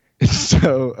 And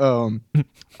so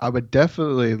I would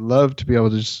definitely love to be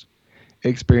able to just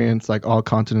experience like all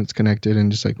continents connected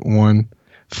and just like one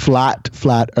flat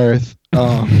Earth.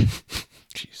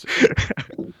 Jesus.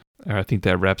 I think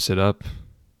that wraps it up.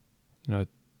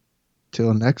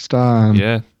 Till next time.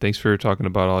 Yeah. Thanks for talking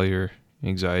about all your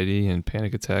anxiety and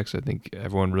panic attacks. I think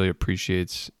everyone really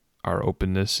appreciates our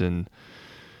openness and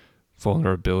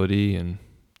vulnerability and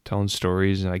telling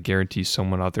stories. And I guarantee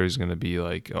someone out there is going to be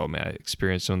like, oh man, I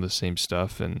experienced some of the same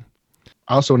stuff. And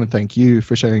I also want to thank you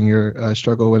for sharing your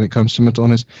struggle when it comes to mental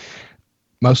illness,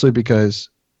 mostly because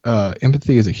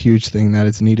empathy is a huge thing that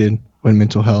is needed when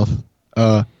mental health.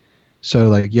 So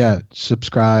like, yeah,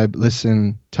 subscribe,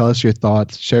 listen, tell us your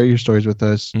thoughts, share your stories with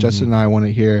us. Mm-hmm. Justin and I want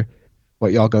to hear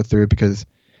what y'all go through because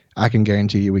I can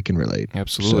guarantee you we can relate.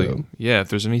 Absolutely. So, yeah. If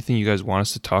there's anything you guys want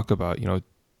us to talk about,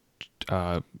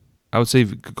 I would say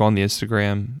go on the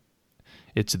Instagram.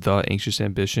 It's The Anxious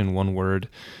Ambition, one word.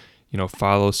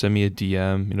 Follow, send me a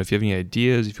DM. If you have any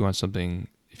ideas, if you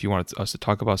want us to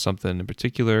talk about something in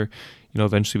particular,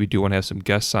 eventually we do want to have some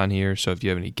guests on here. So if you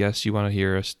have any guests you want to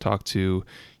hear us talk to,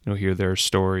 hear their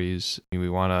stories. We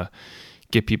want to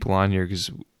get people on here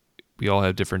because we all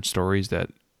have different stories that,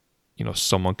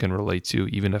 someone can relate to.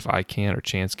 Even if I can't or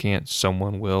Chance can't,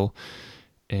 someone will.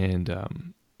 And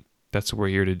that's what we're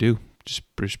here to do. Just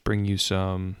bring you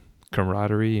some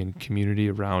camaraderie and community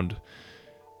around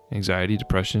anxiety,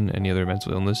 depression, any other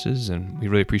mental illnesses. And we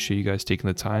really appreciate you guys taking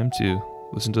the time to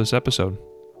listen to this episode.